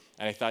Stephanie,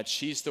 and I thought,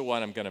 she's the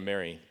one I'm going to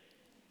marry.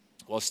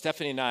 Well,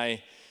 Stephanie and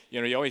I,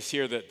 you always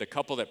hear that the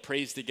couple that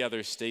prays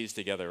together stays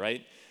together,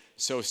 right?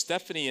 So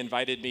Stephanie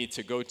invited me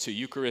to go to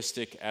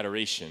Eucharistic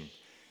adoration.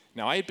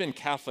 Now, I had been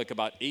Catholic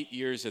about 8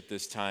 years at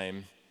this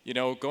time,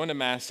 going to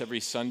Mass every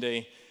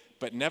Sunday,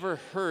 but never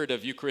heard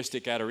of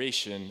Eucharistic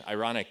adoration,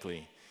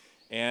 ironically.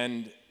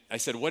 And I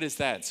said, what is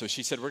that? So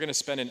she said, we're going to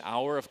spend an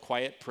hour of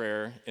quiet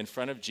prayer in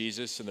front of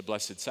Jesus in the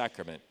Blessed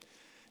Sacrament.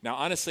 Now,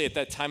 honestly, at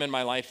that time in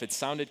my life, it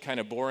sounded kind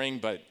of boring,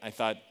 but I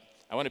thought,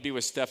 I want to be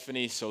with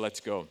Stephanie, so let's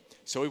go.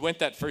 So we went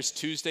that first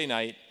Tuesday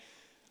night,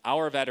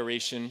 hour of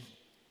adoration.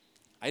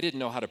 I didn't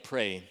know how to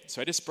pray, so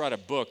I just brought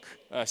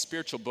a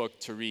spiritual book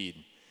to read.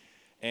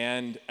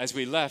 And as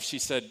we left, she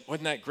said,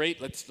 wasn't that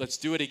great? Let's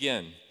do it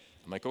again.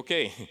 I'm like,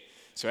 okay.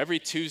 So every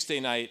Tuesday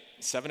night,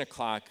 7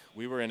 o'clock,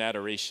 we were in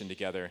adoration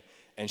together,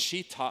 and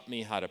she taught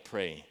me how to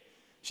pray.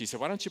 She said,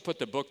 why don't you put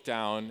the book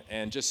down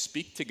and just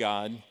speak to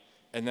God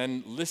and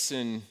then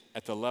listen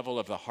at the level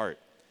of the heart?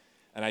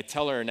 And I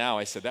tell her now,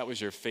 I said, that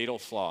was your fatal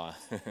flaw.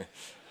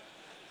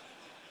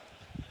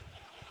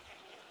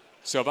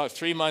 So about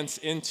 3 months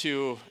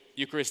into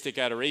Eucharistic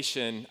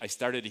adoration, I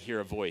started to hear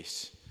a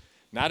voice.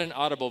 Not an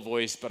audible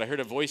voice, but I heard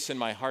a voice in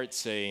my heart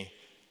say,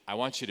 I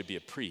want you to be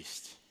a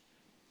priest.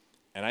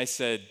 And I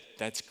said,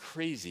 that's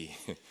crazy.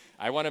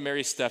 I want to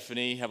marry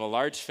Stephanie, have a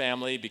large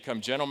family,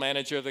 become general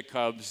manager of the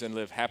Cubs, and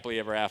live happily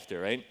ever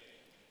after, right?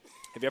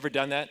 Have you ever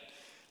done that?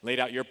 Laid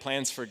out your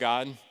plans for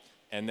God,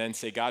 and then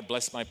say, God,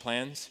 bless my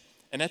plans?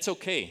 And that's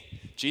okay.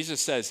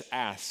 Jesus says,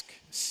 ask,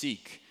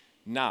 seek,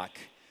 knock.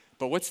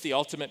 But what's the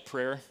ultimate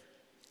prayer?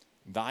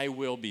 Thy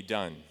will be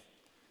done.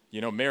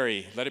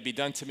 Mary, let it be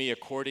done to me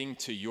according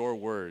to your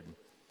word.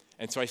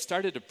 And so I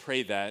started to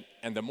pray that,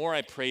 and the more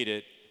I prayed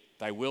it,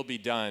 thy will be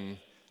done,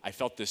 I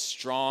felt this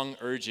strong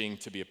urging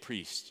to be a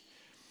priest.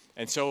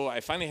 And so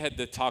I finally had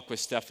the talk with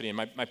Stephanie, and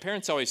my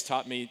parents always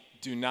taught me,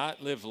 do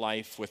not live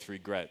life with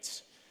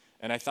regrets.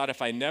 And I thought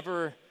if I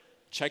never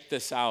check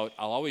this out,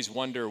 I'll always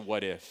wonder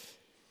what if.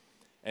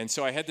 And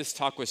so I had this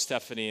talk with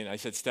Stephanie, and I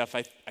said, Steph,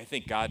 I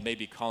think God may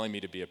be calling me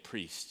to be a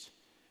priest.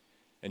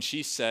 And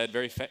she said,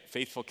 very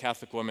faithful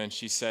Catholic woman,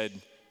 she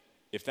said,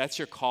 if that's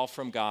your call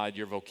from God,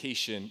 your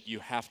vocation, you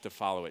have to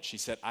follow it. She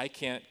said, I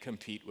can't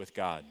compete with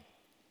God.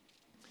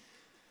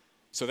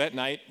 So that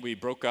night, we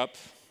broke up,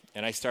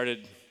 and I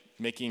started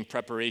making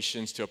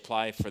preparations to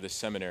apply for the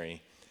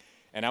seminary.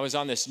 And I was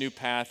on this new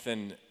path,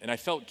 and I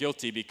felt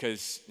guilty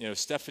because,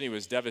 Stephanie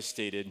was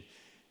devastated,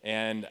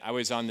 and I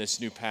was on this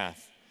new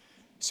path.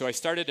 So I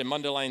started in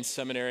Mundelein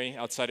Seminary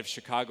outside of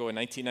Chicago in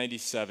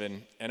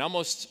 1997, and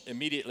almost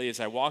immediately as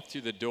I walked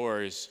through the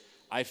doors,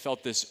 I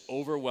felt this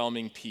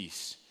overwhelming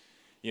peace.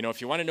 If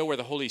you want to know where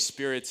the Holy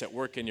Spirit's at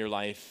work in your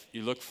life,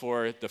 you look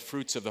for the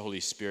fruits of the Holy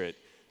Spirit: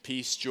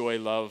 peace, joy,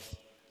 love.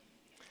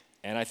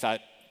 And I thought,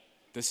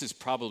 this is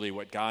probably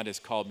what God has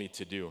called me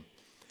to do.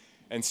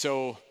 And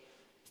so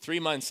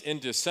 3 months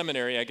into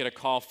seminary, I get a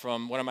call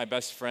from one of my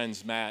best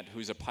friends, Matt,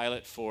 who's a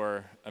pilot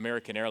for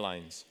American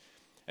Airlines.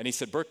 And he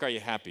said, Burke, are you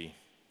happy?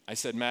 I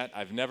said, Matt,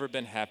 I've never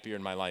been happier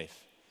in my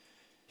life.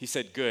 He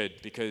said, good,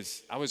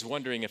 because I was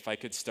wondering if I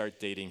could start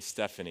dating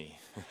Stephanie.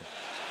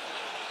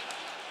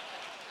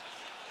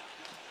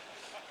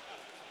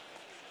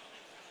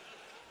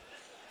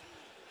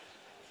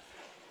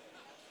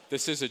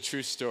 This is a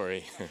true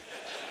story.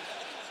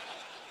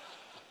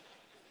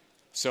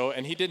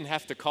 And he didn't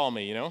have to call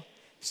me,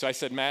 So I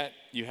said, Matt,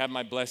 you have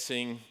my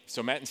blessing.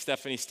 So Matt and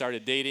Stephanie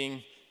started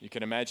dating. You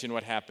can imagine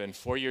what happened.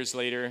 4 years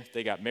later,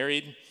 they got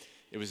married.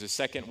 It was the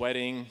second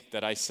wedding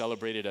that I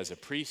celebrated as a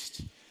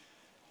priest.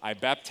 I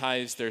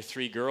baptized their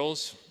 3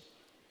 girls.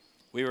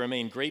 We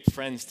remain great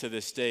friends to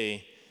this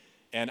day.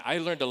 And I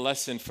learned a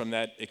lesson from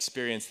that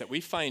experience that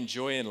we find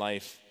joy in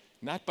life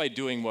not by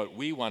doing what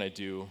we want to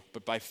do,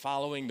 but by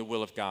following the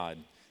will of God,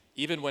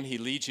 even when he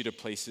leads you to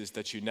places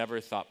that you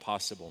never thought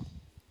possible.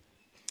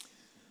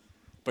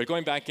 But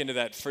going back into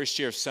that first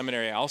year of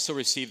seminary, I also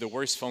received the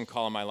worst phone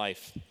call in my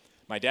life.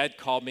 My dad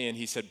called me and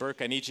he said,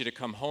 Burke, I need you to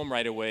come home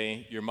right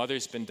away. Your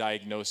mother's been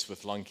diagnosed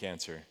with lung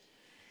cancer.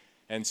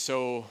 And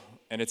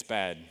it's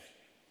bad.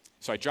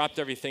 So I dropped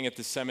everything at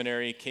the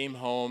seminary, came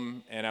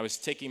home, and I was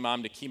taking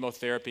mom to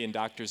chemotherapy and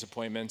doctor's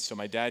appointments so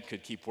my dad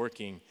could keep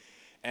working.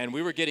 And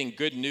we were getting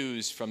good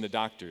news from the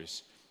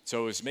doctors.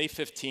 So it was May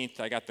 15th,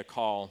 I got the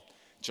call.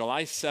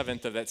 July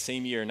 7th of that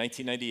same year,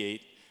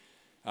 1998,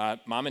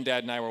 Mom and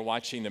Dad and I were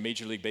watching the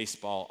Major League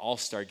Baseball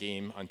All-Star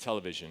game on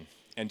television.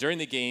 And during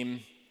the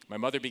game, my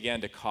mother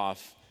began to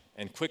cough,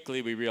 and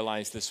quickly we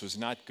realized this was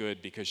not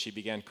good because she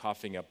began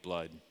coughing up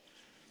blood.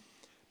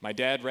 My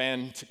dad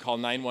ran to call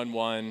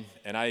 911,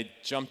 and I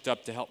jumped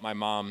up to help my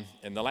mom,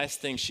 and the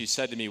last thing she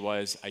said to me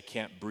was, I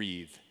can't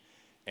breathe.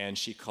 And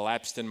she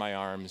collapsed in my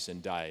arms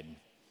and died.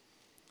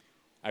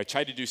 I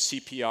tried to do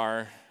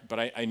CPR,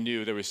 but I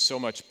knew there was so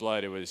much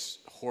blood, it was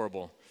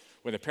horrible.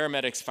 When the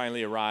paramedics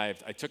finally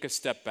arrived, I took a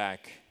step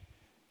back,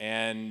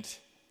 and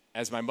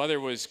as my mother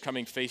was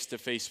coming face to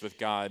face with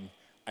God,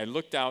 I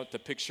looked out the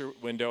picture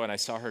window and I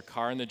saw her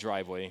car in the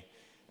driveway,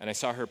 and I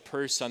saw her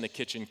purse on the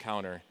kitchen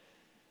counter.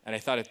 And I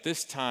thought, at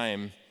this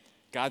time,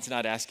 God's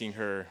not asking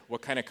her,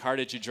 what kind of car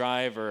did you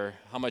drive or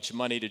how much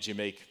money did you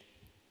make?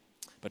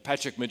 But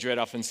Patrick Madrid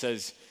often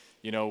says,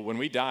 when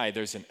we die,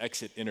 there's an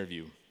exit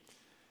interview.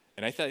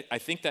 And I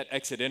think that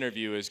exit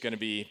interview is going to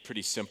be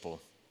pretty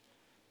simple.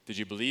 Did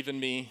you believe in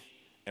me?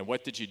 And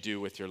what did you do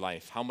with your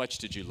life? How much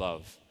did you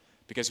love?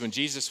 Because when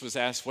Jesus was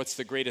asked, what's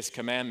the greatest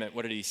commandment?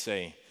 What did he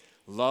say?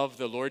 Love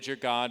the Lord your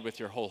God with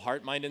your whole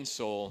heart, mind, and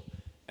soul,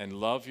 and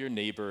love your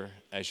neighbor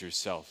as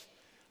yourself.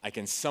 I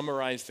can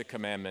summarize the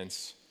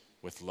commandments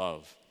with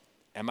love.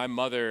 And my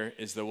mother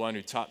is the one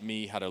who taught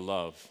me how to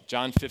love.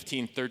 John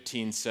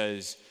 15:13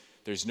 says,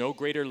 there's no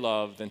greater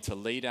love than to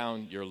lay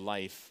down your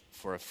life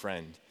for a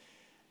friend.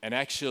 And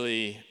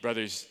actually,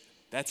 brothers,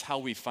 that's how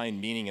we find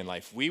meaning in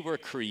life. We were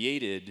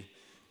created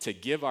to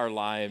give our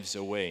lives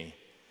away.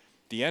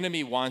 The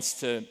enemy wants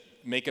to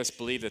make us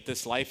believe that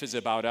this life is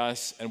about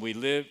us, and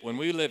when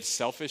we live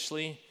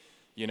selfishly,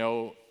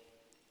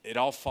 it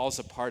all falls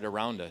apart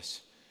around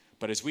us.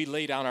 But as we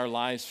lay down our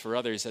lives for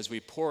others, as we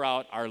pour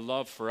out our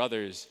love for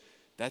others,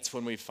 that's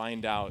when we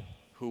find out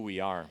who we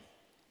are.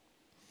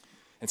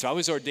 And so I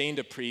was ordained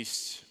a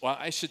priest. Well,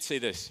 I should say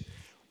this.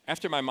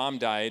 After my mom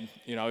died,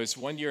 I was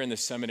 1 year in the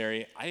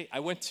seminary. I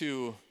went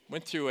through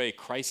a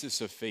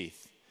crisis of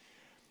faith.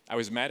 I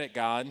was mad at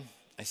God.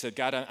 I said,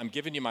 God, I'm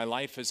giving you my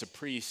life as a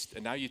priest,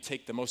 and now you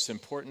take the most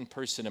important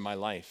person in my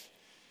life.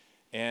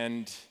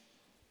 And,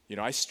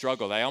 I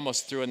struggled. I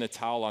almost threw in the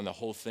towel on the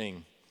whole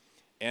thing.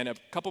 And a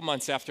couple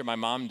months after my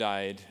mom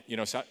died,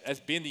 so as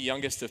being the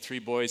youngest of 3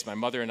 boys, my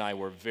mother and I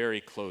were very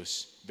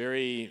close,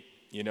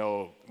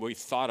 we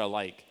thought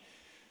alike.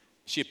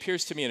 She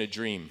appears to me in a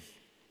dream.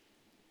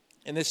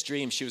 In this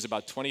dream, she was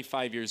about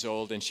 25 years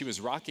old, and she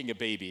was rocking a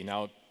baby.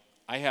 Now,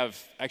 I have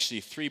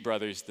actually 3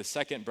 brothers. The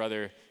second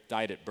brother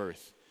died at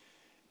birth.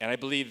 And I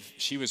believe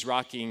she was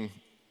rocking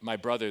my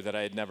brother that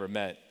I had never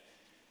met.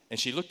 And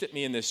she looked at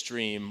me in this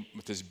dream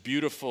with this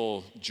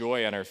beautiful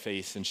joy on her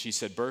face, and she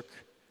said, Burke,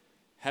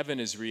 heaven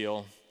is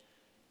real,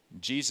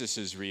 Jesus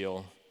is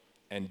real,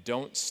 and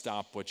don't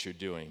stop what you're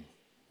doing,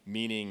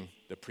 meaning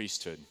the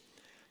priesthood.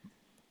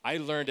 I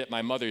learned at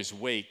my mother's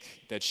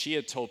wake that she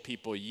had told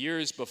people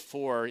years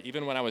before,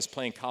 even when I was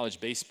playing college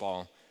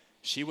baseball,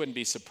 she wouldn't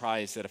be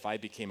surprised that if I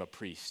became a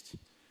priest,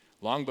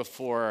 long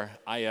before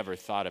I ever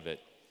thought of it.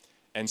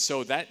 And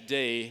so that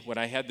day when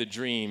I had the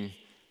dream,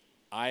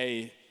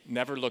 I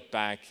never looked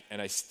back,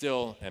 and I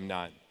still am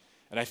not.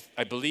 And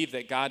I believe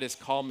that God has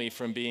called me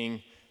from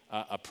being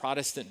a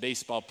Protestant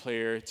baseball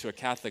player to a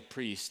Catholic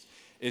priest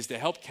is to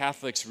help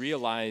Catholics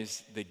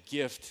realize the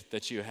gift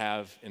that you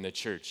have in the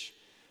church,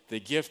 the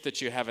gift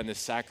that you have in the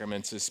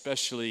sacraments,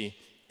 especially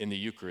in the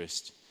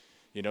Eucharist.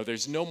 You know,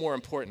 there's no more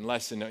important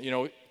lesson.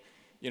 You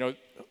know,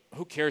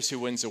 who cares who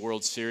wins the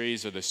World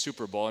Series or the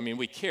Super Bowl? I mean,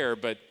 we care,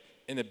 but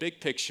in the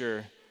big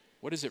picture,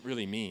 what does it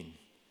really mean?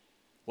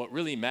 What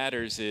really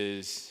matters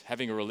is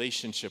having a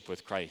relationship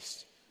with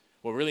Christ.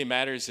 What really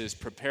matters is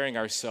preparing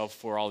ourselves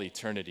for all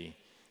eternity.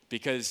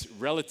 Because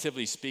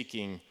relatively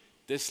speaking,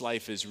 this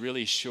life is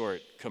really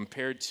short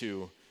compared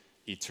to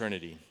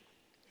eternity.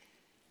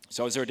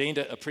 So I was ordained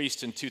a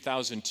priest in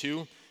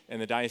 2002 in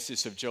the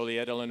Diocese of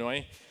Joliet,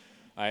 Illinois.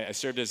 I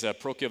served as a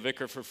parochial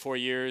vicar for 4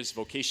 years,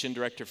 vocation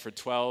director for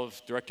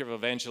 12, director of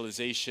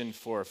evangelization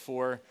for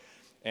 4,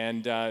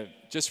 and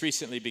just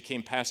recently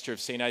became pastor of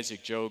St.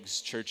 Isaac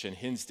Jogues Church in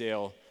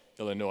Hinsdale,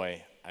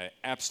 Illinois. I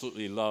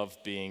absolutely love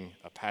being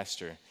a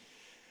pastor.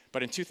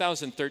 But in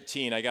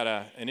 2013, I got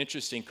an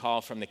interesting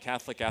call from the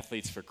Catholic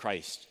Athletes for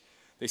Christ.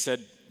 They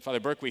said, Father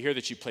Burke, we hear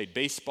that you played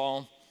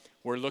baseball.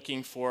 We're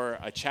looking for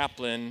a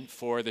chaplain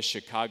for the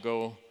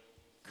Chicago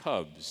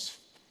Cubs.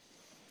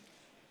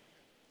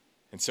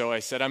 And so I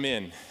said, I'm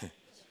in.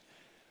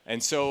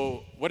 And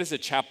so what does a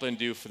chaplain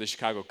do for the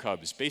Chicago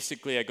Cubs?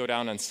 Basically, I go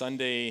down on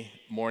Sunday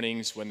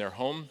mornings when they're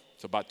home,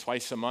 so about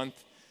twice a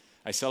month.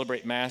 I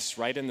celebrate Mass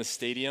right in the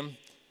stadium.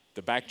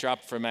 The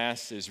backdrop for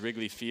Mass is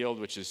Wrigley Field,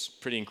 which is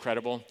pretty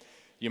incredible.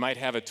 You might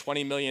have a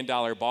 $20 million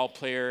ball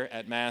player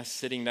at Mass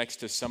sitting next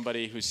to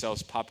somebody who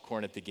sells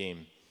popcorn at the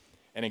game.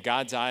 And in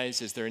God's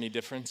eyes, is there any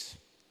difference?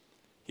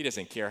 He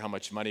doesn't care how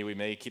much money we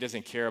make. He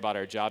doesn't care about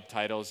our job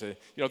titles.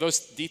 Those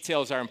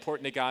details are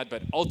important to God,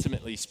 but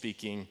ultimately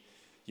speaking,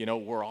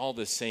 we're all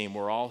the same.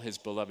 We're all his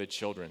beloved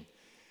children.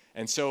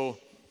 And so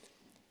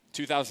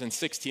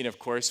 2016, of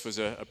course, was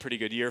a pretty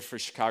good year for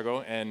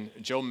Chicago, and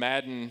Joe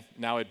Madden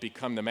now had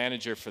become the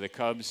manager for the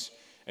Cubs.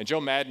 And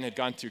Joe Madden had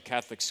gone through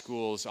Catholic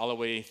schools all the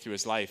way through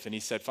his life, and he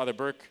said, Father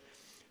Burke,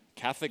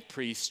 Catholic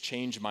priests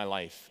changed my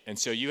life, and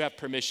so you have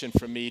permission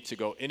from me to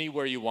go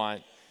anywhere you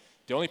want.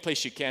 The only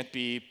place you can't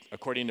be,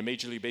 according to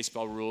Major League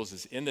Baseball rules,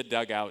 is in the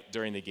dugout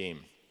during the game.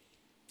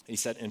 He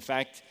said, in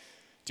fact,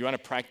 do you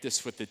want to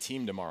practice with the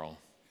team tomorrow?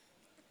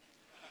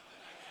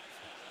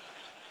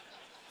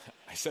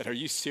 I said, are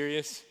you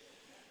serious?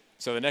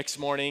 So the next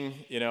morning,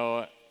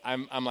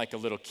 I'm like a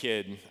little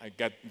kid. I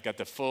got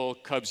the full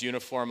Cubs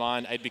uniform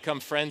on. I'd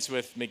become friends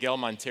with Miguel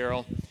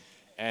Montero,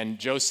 and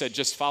Joe said,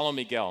 just follow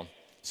Miguel.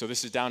 So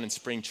this is down in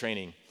spring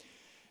training.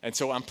 And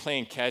so I'm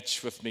playing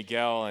catch with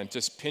Miguel and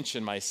just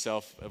pinching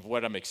myself of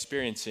what I'm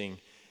experiencing.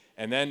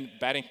 And then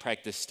batting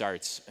practice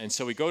starts. And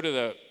so we go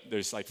to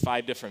there's like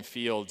 5 different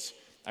fields.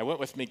 I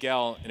went with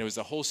Miguel, and it was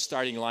the whole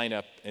starting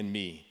lineup and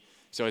me.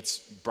 So it's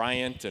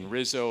Bryant and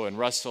Rizzo and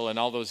Russell and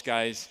all those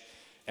guys.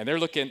 And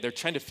they're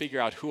trying to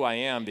figure out who I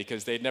am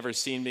because they'd never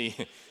seen me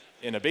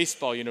in a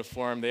baseball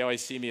uniform. They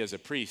always see me as a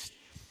priest.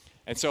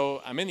 And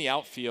so I'm in the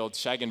outfield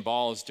shagging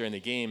balls during the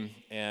game,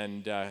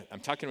 and I'm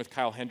talking with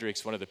Kyle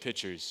Hendricks, one of the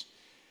pitchers.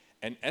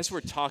 And as we're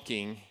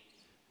talking,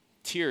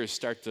 tears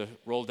start to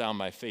roll down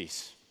my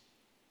face.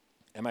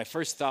 And my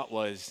first thought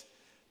was,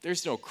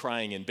 there's no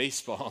crying in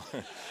baseball.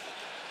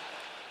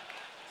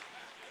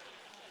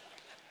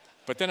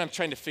 But then I'm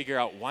trying to figure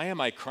out, why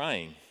am I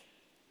crying?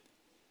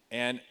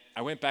 And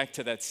I went back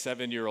to that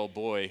 7-year-old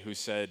boy who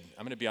said,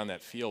 I'm going to be on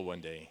that field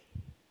one day.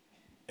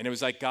 And it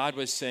was like God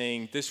was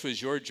saying, this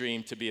was your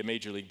dream to be a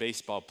Major League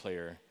Baseball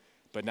player,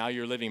 but now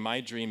you're living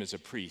my dream as a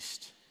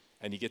priest,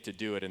 and you get to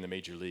do it in the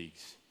major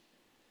leagues.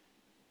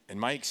 And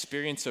my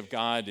experience of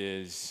God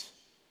is,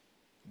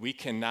 we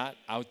cannot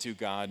outdo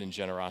God in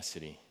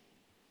generosity.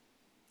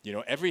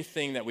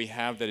 Everything that we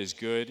have that is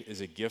good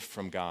is a gift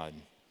from God.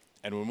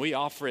 And when we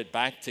offer it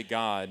back to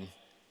God,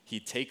 he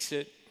takes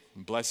it,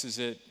 blesses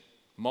it,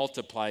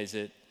 multiplies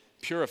it,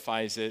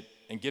 purifies it,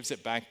 and gives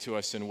it back to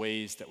us in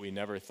ways that we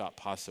never thought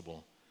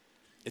possible.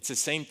 It's the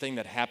same thing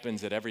that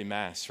happens at every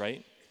Mass,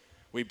 right?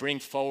 We bring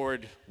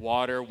forward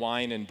water,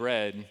 wine, and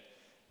bread,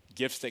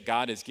 gifts that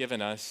God has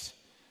given us,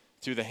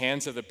 through the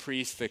hands of the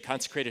priest, the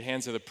consecrated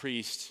hands of the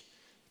priest.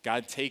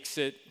 God takes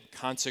it,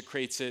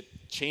 consecrates it,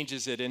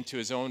 changes it into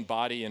his own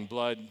body and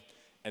blood,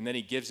 and then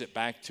he gives it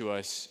back to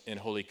us in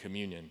Holy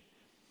Communion.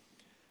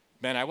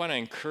 Man, I want to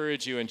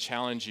encourage you and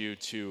challenge you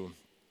to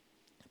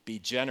be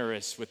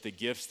generous with the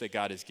gifts that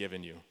God has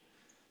given you.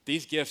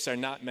 These gifts are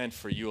not meant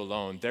for you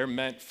alone. They're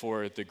meant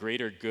for the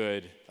greater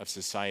good of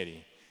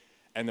society.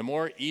 And the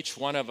more each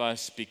one of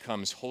us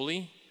becomes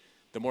holy,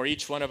 the more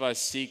each one of us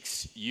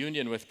seeks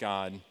union with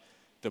God,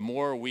 the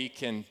more we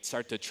can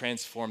start to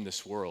transform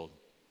this world.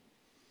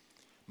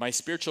 My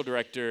spiritual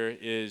director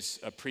is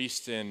a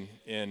priest in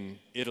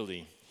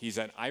Italy. He's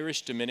an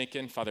Irish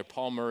Dominican, Father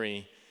Paul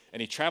Murray,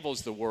 and he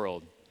travels the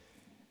world.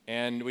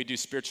 And we do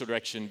spiritual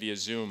direction via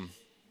Zoom.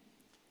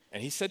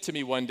 And he said to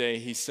me one day,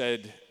 he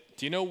said,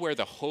 do you know where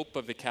the hope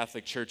of the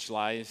Catholic Church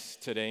lies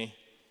today?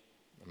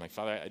 I'm like,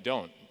 Father, I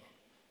don't.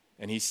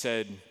 And he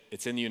said,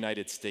 it's in the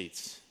United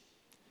States,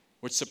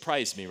 which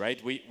surprised me,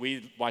 right?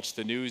 We watch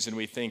the news and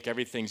we think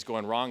everything's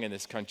going wrong in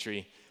this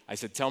country. I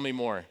said, tell me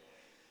more.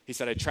 He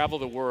said, I travel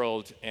the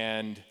world,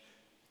 and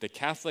the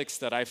Catholics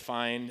that I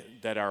find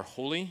that are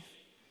holy,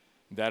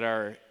 that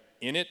are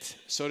in it,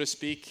 so to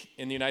speak,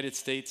 in the United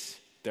States,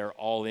 they're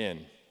all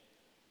in.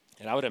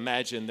 And I would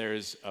imagine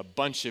there's a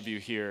bunch of you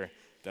here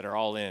that are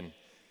all in.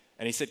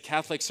 And he said,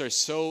 Catholics are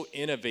so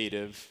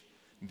innovative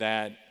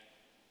that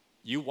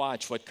you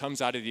watch what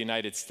comes out of the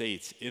United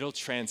States. It'll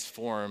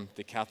transform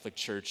the Catholic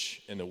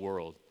Church in the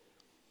world.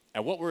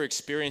 And what we're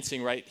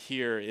experiencing right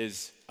here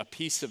is a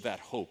piece of that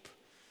hope,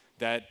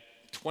 that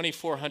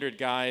 2,400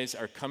 guys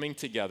are coming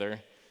together.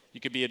 You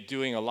could be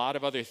doing a lot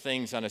of other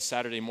things on a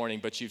Saturday morning,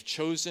 but you've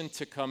chosen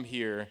to come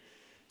here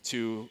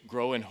to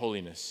grow in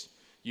holiness.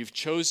 You've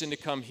chosen to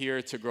come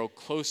here to grow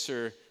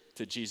closer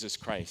to Jesus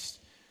Christ.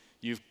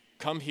 You've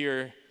come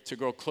here to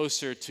grow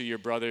closer to your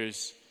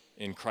brothers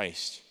in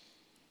Christ.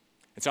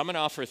 And so I'm going to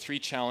offer 3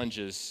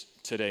 challenges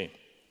today.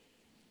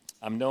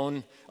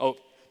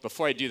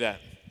 Before I do that,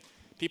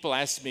 people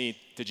ask me,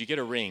 did you get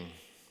a ring?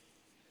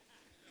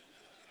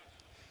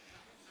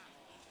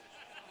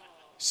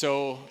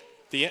 So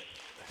the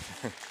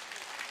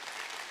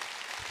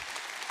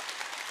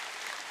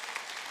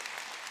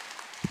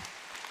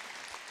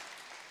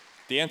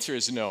answer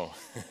is no.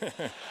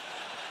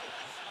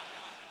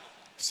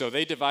 So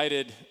they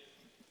divided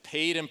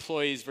paid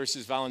employees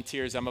versus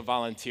volunteers. I'm a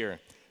volunteer.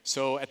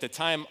 So at the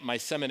time, my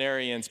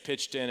seminarians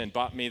pitched in and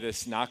bought me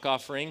this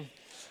knockoff ring.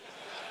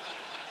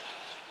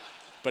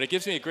 But it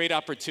gives me a great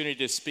opportunity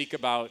to speak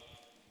about,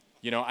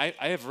 I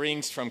have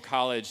rings from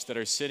college that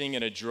are sitting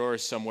in a drawer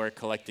somewhere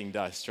collecting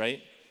dust,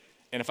 right?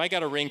 And if I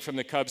got a ring from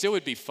the Cubs, it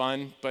would be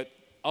fun, but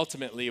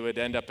ultimately it would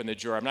end up in the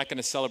drawer. I'm not going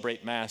to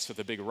celebrate Mass with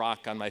a big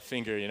rock on my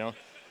finger,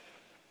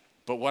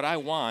 But what I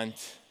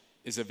want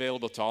is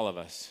available to all of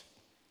us.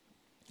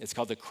 It's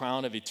called the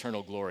crown of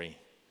eternal glory.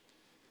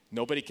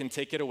 Nobody can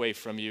take it away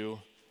from you.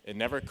 It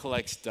never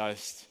collects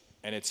dust,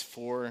 and it's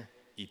for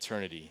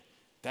eternity.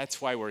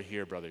 That's why we're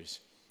here, brothers.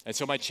 And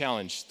so my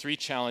challenge, 3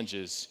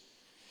 challenges.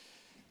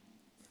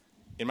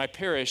 In my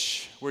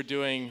parish, we're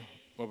doing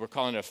what we're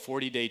calling a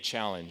 40-day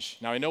challenge.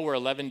 Now, I know we're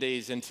 11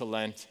 days into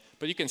Lent,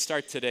 but you can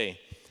start today.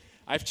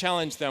 I've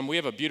challenged them. We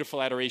have a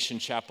beautiful adoration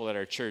chapel at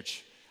our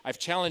church. I've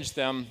challenged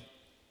them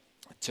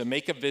to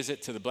make a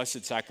visit to the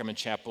Blessed Sacrament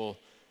Chapel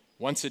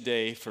once a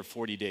day for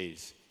 40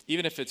 days.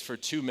 Even if it's for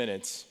 2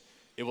 minutes,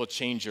 it will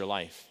change your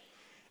life.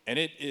 And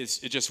it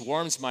just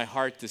warms my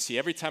heart to see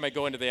every time I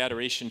go into the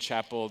adoration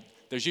chapel,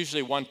 there's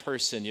usually one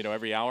person,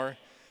 every hour.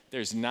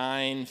 There's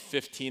 9,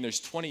 15, there's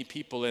 20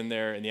 people in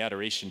there in the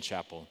adoration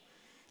chapel.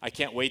 I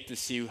can't wait to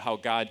see how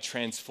God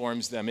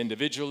transforms them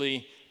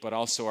individually, but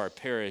also our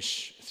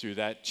parish through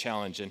that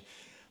challenge. And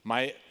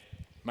my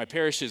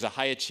parish is a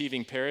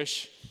high-achieving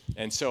parish,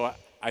 and so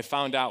I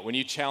found out when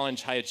you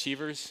challenge high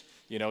achievers,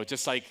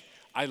 just like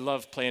I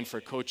love playing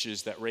for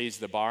coaches that raise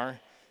the bar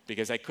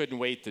because I couldn't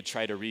wait to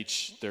try to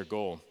reach their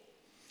goal.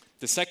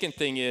 The second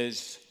thing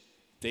is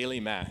daily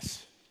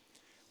Mass.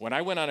 When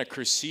I went on a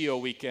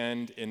Cursillo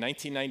weekend in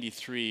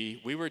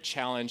 1993, we were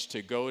challenged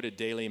to go to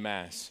daily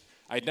Mass.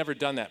 I'd never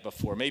done that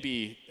before,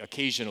 maybe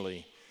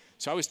occasionally.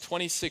 So I was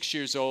 26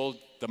 years old.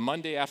 The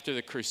Monday after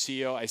the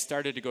Cursillo, I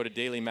started to go to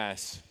daily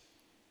Mass.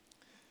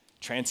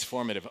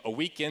 Transformative. A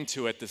week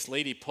into it, this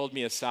lady pulled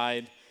me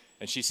aside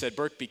and she said,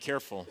 Burke, be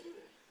careful.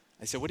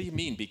 I said, what do you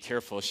mean, be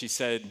careful? She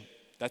said,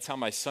 that's how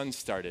my son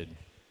started.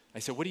 I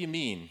said, what do you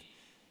mean?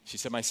 She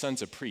said, my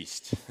son's a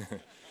priest.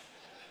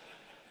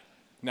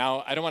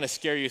 Now, I don't want to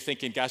scare you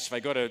thinking, gosh, if I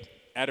go to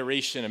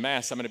adoration and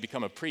Mass, I'm going to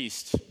become a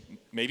priest.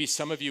 Maybe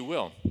some of you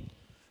will.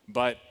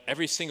 But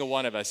every single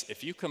one of us,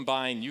 if you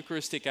combine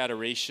Eucharistic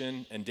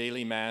adoration and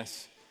daily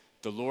Mass,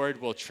 the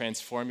Lord will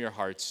transform your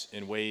hearts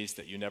in ways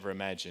that you never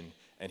imagined.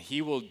 And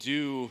He will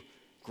do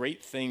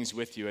great things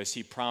with you as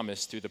He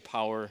promised through the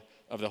power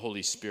of the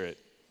Holy Spirit.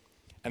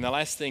 And the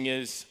last thing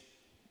is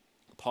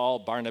Paul,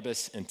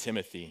 Barnabas, and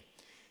Timothy.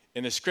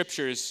 In the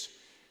scriptures,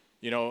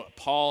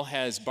 Paul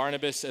has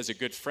Barnabas as a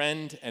good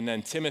friend, and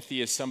then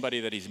Timothy is somebody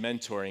that he's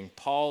mentoring.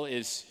 Paul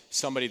is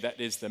somebody that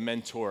is the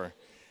mentor.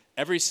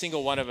 Every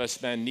single one of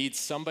us, men, needs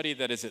somebody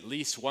that is at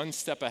least one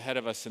step ahead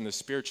of us in the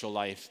spiritual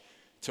life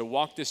to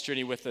walk this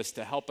journey with us,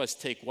 to help us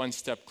take one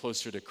step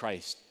closer to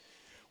Christ.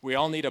 We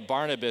all need a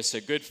Barnabas,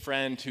 a good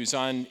friend who's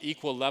on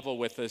equal level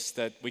with us,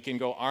 that we can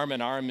go arm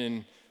in arm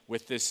in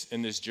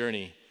this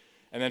journey.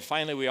 And then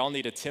finally, we all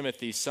need a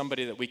Timothy,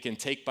 somebody that we can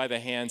take by the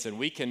hands and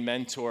we can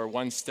mentor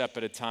one step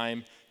at a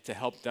time to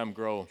help them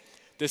grow.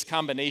 This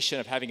combination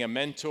of having a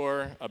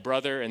mentor, a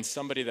brother, and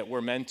somebody that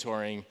we're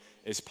mentoring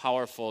is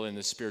powerful in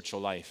the spiritual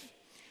life.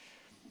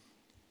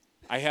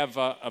 I have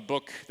a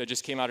book that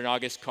just came out in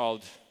August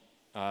called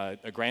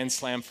A Grand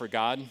Slam for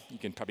God. You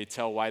can probably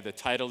tell why the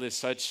title is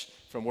such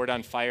from Word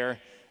on Fire,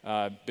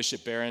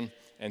 Bishop Barron.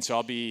 And so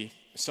I'll be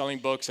selling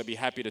books. I'll be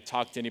happy to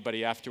talk to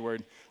anybody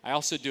afterward. I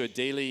also do a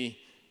daily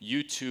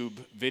YouTube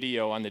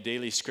video on the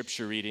daily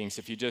scripture readings.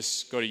 If you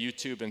just go to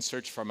YouTube and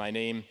search for my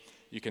name,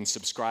 you can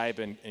subscribe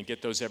and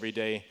get those every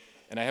day.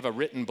 And I have a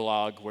written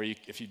blog where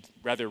if you'd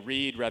rather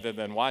read rather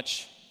than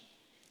watch,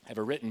 I have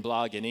a written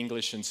blog in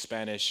English and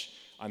Spanish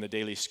on the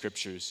daily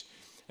scriptures.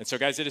 And so,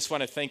 guys, I just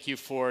want to thank you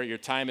for your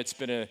time. It's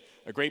been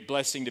a great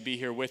blessing to be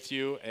here with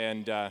you.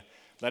 And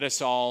let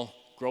us all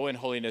grow in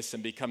holiness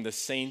and become the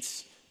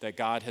saints that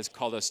God has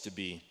called us to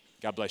be.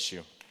 God bless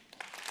you.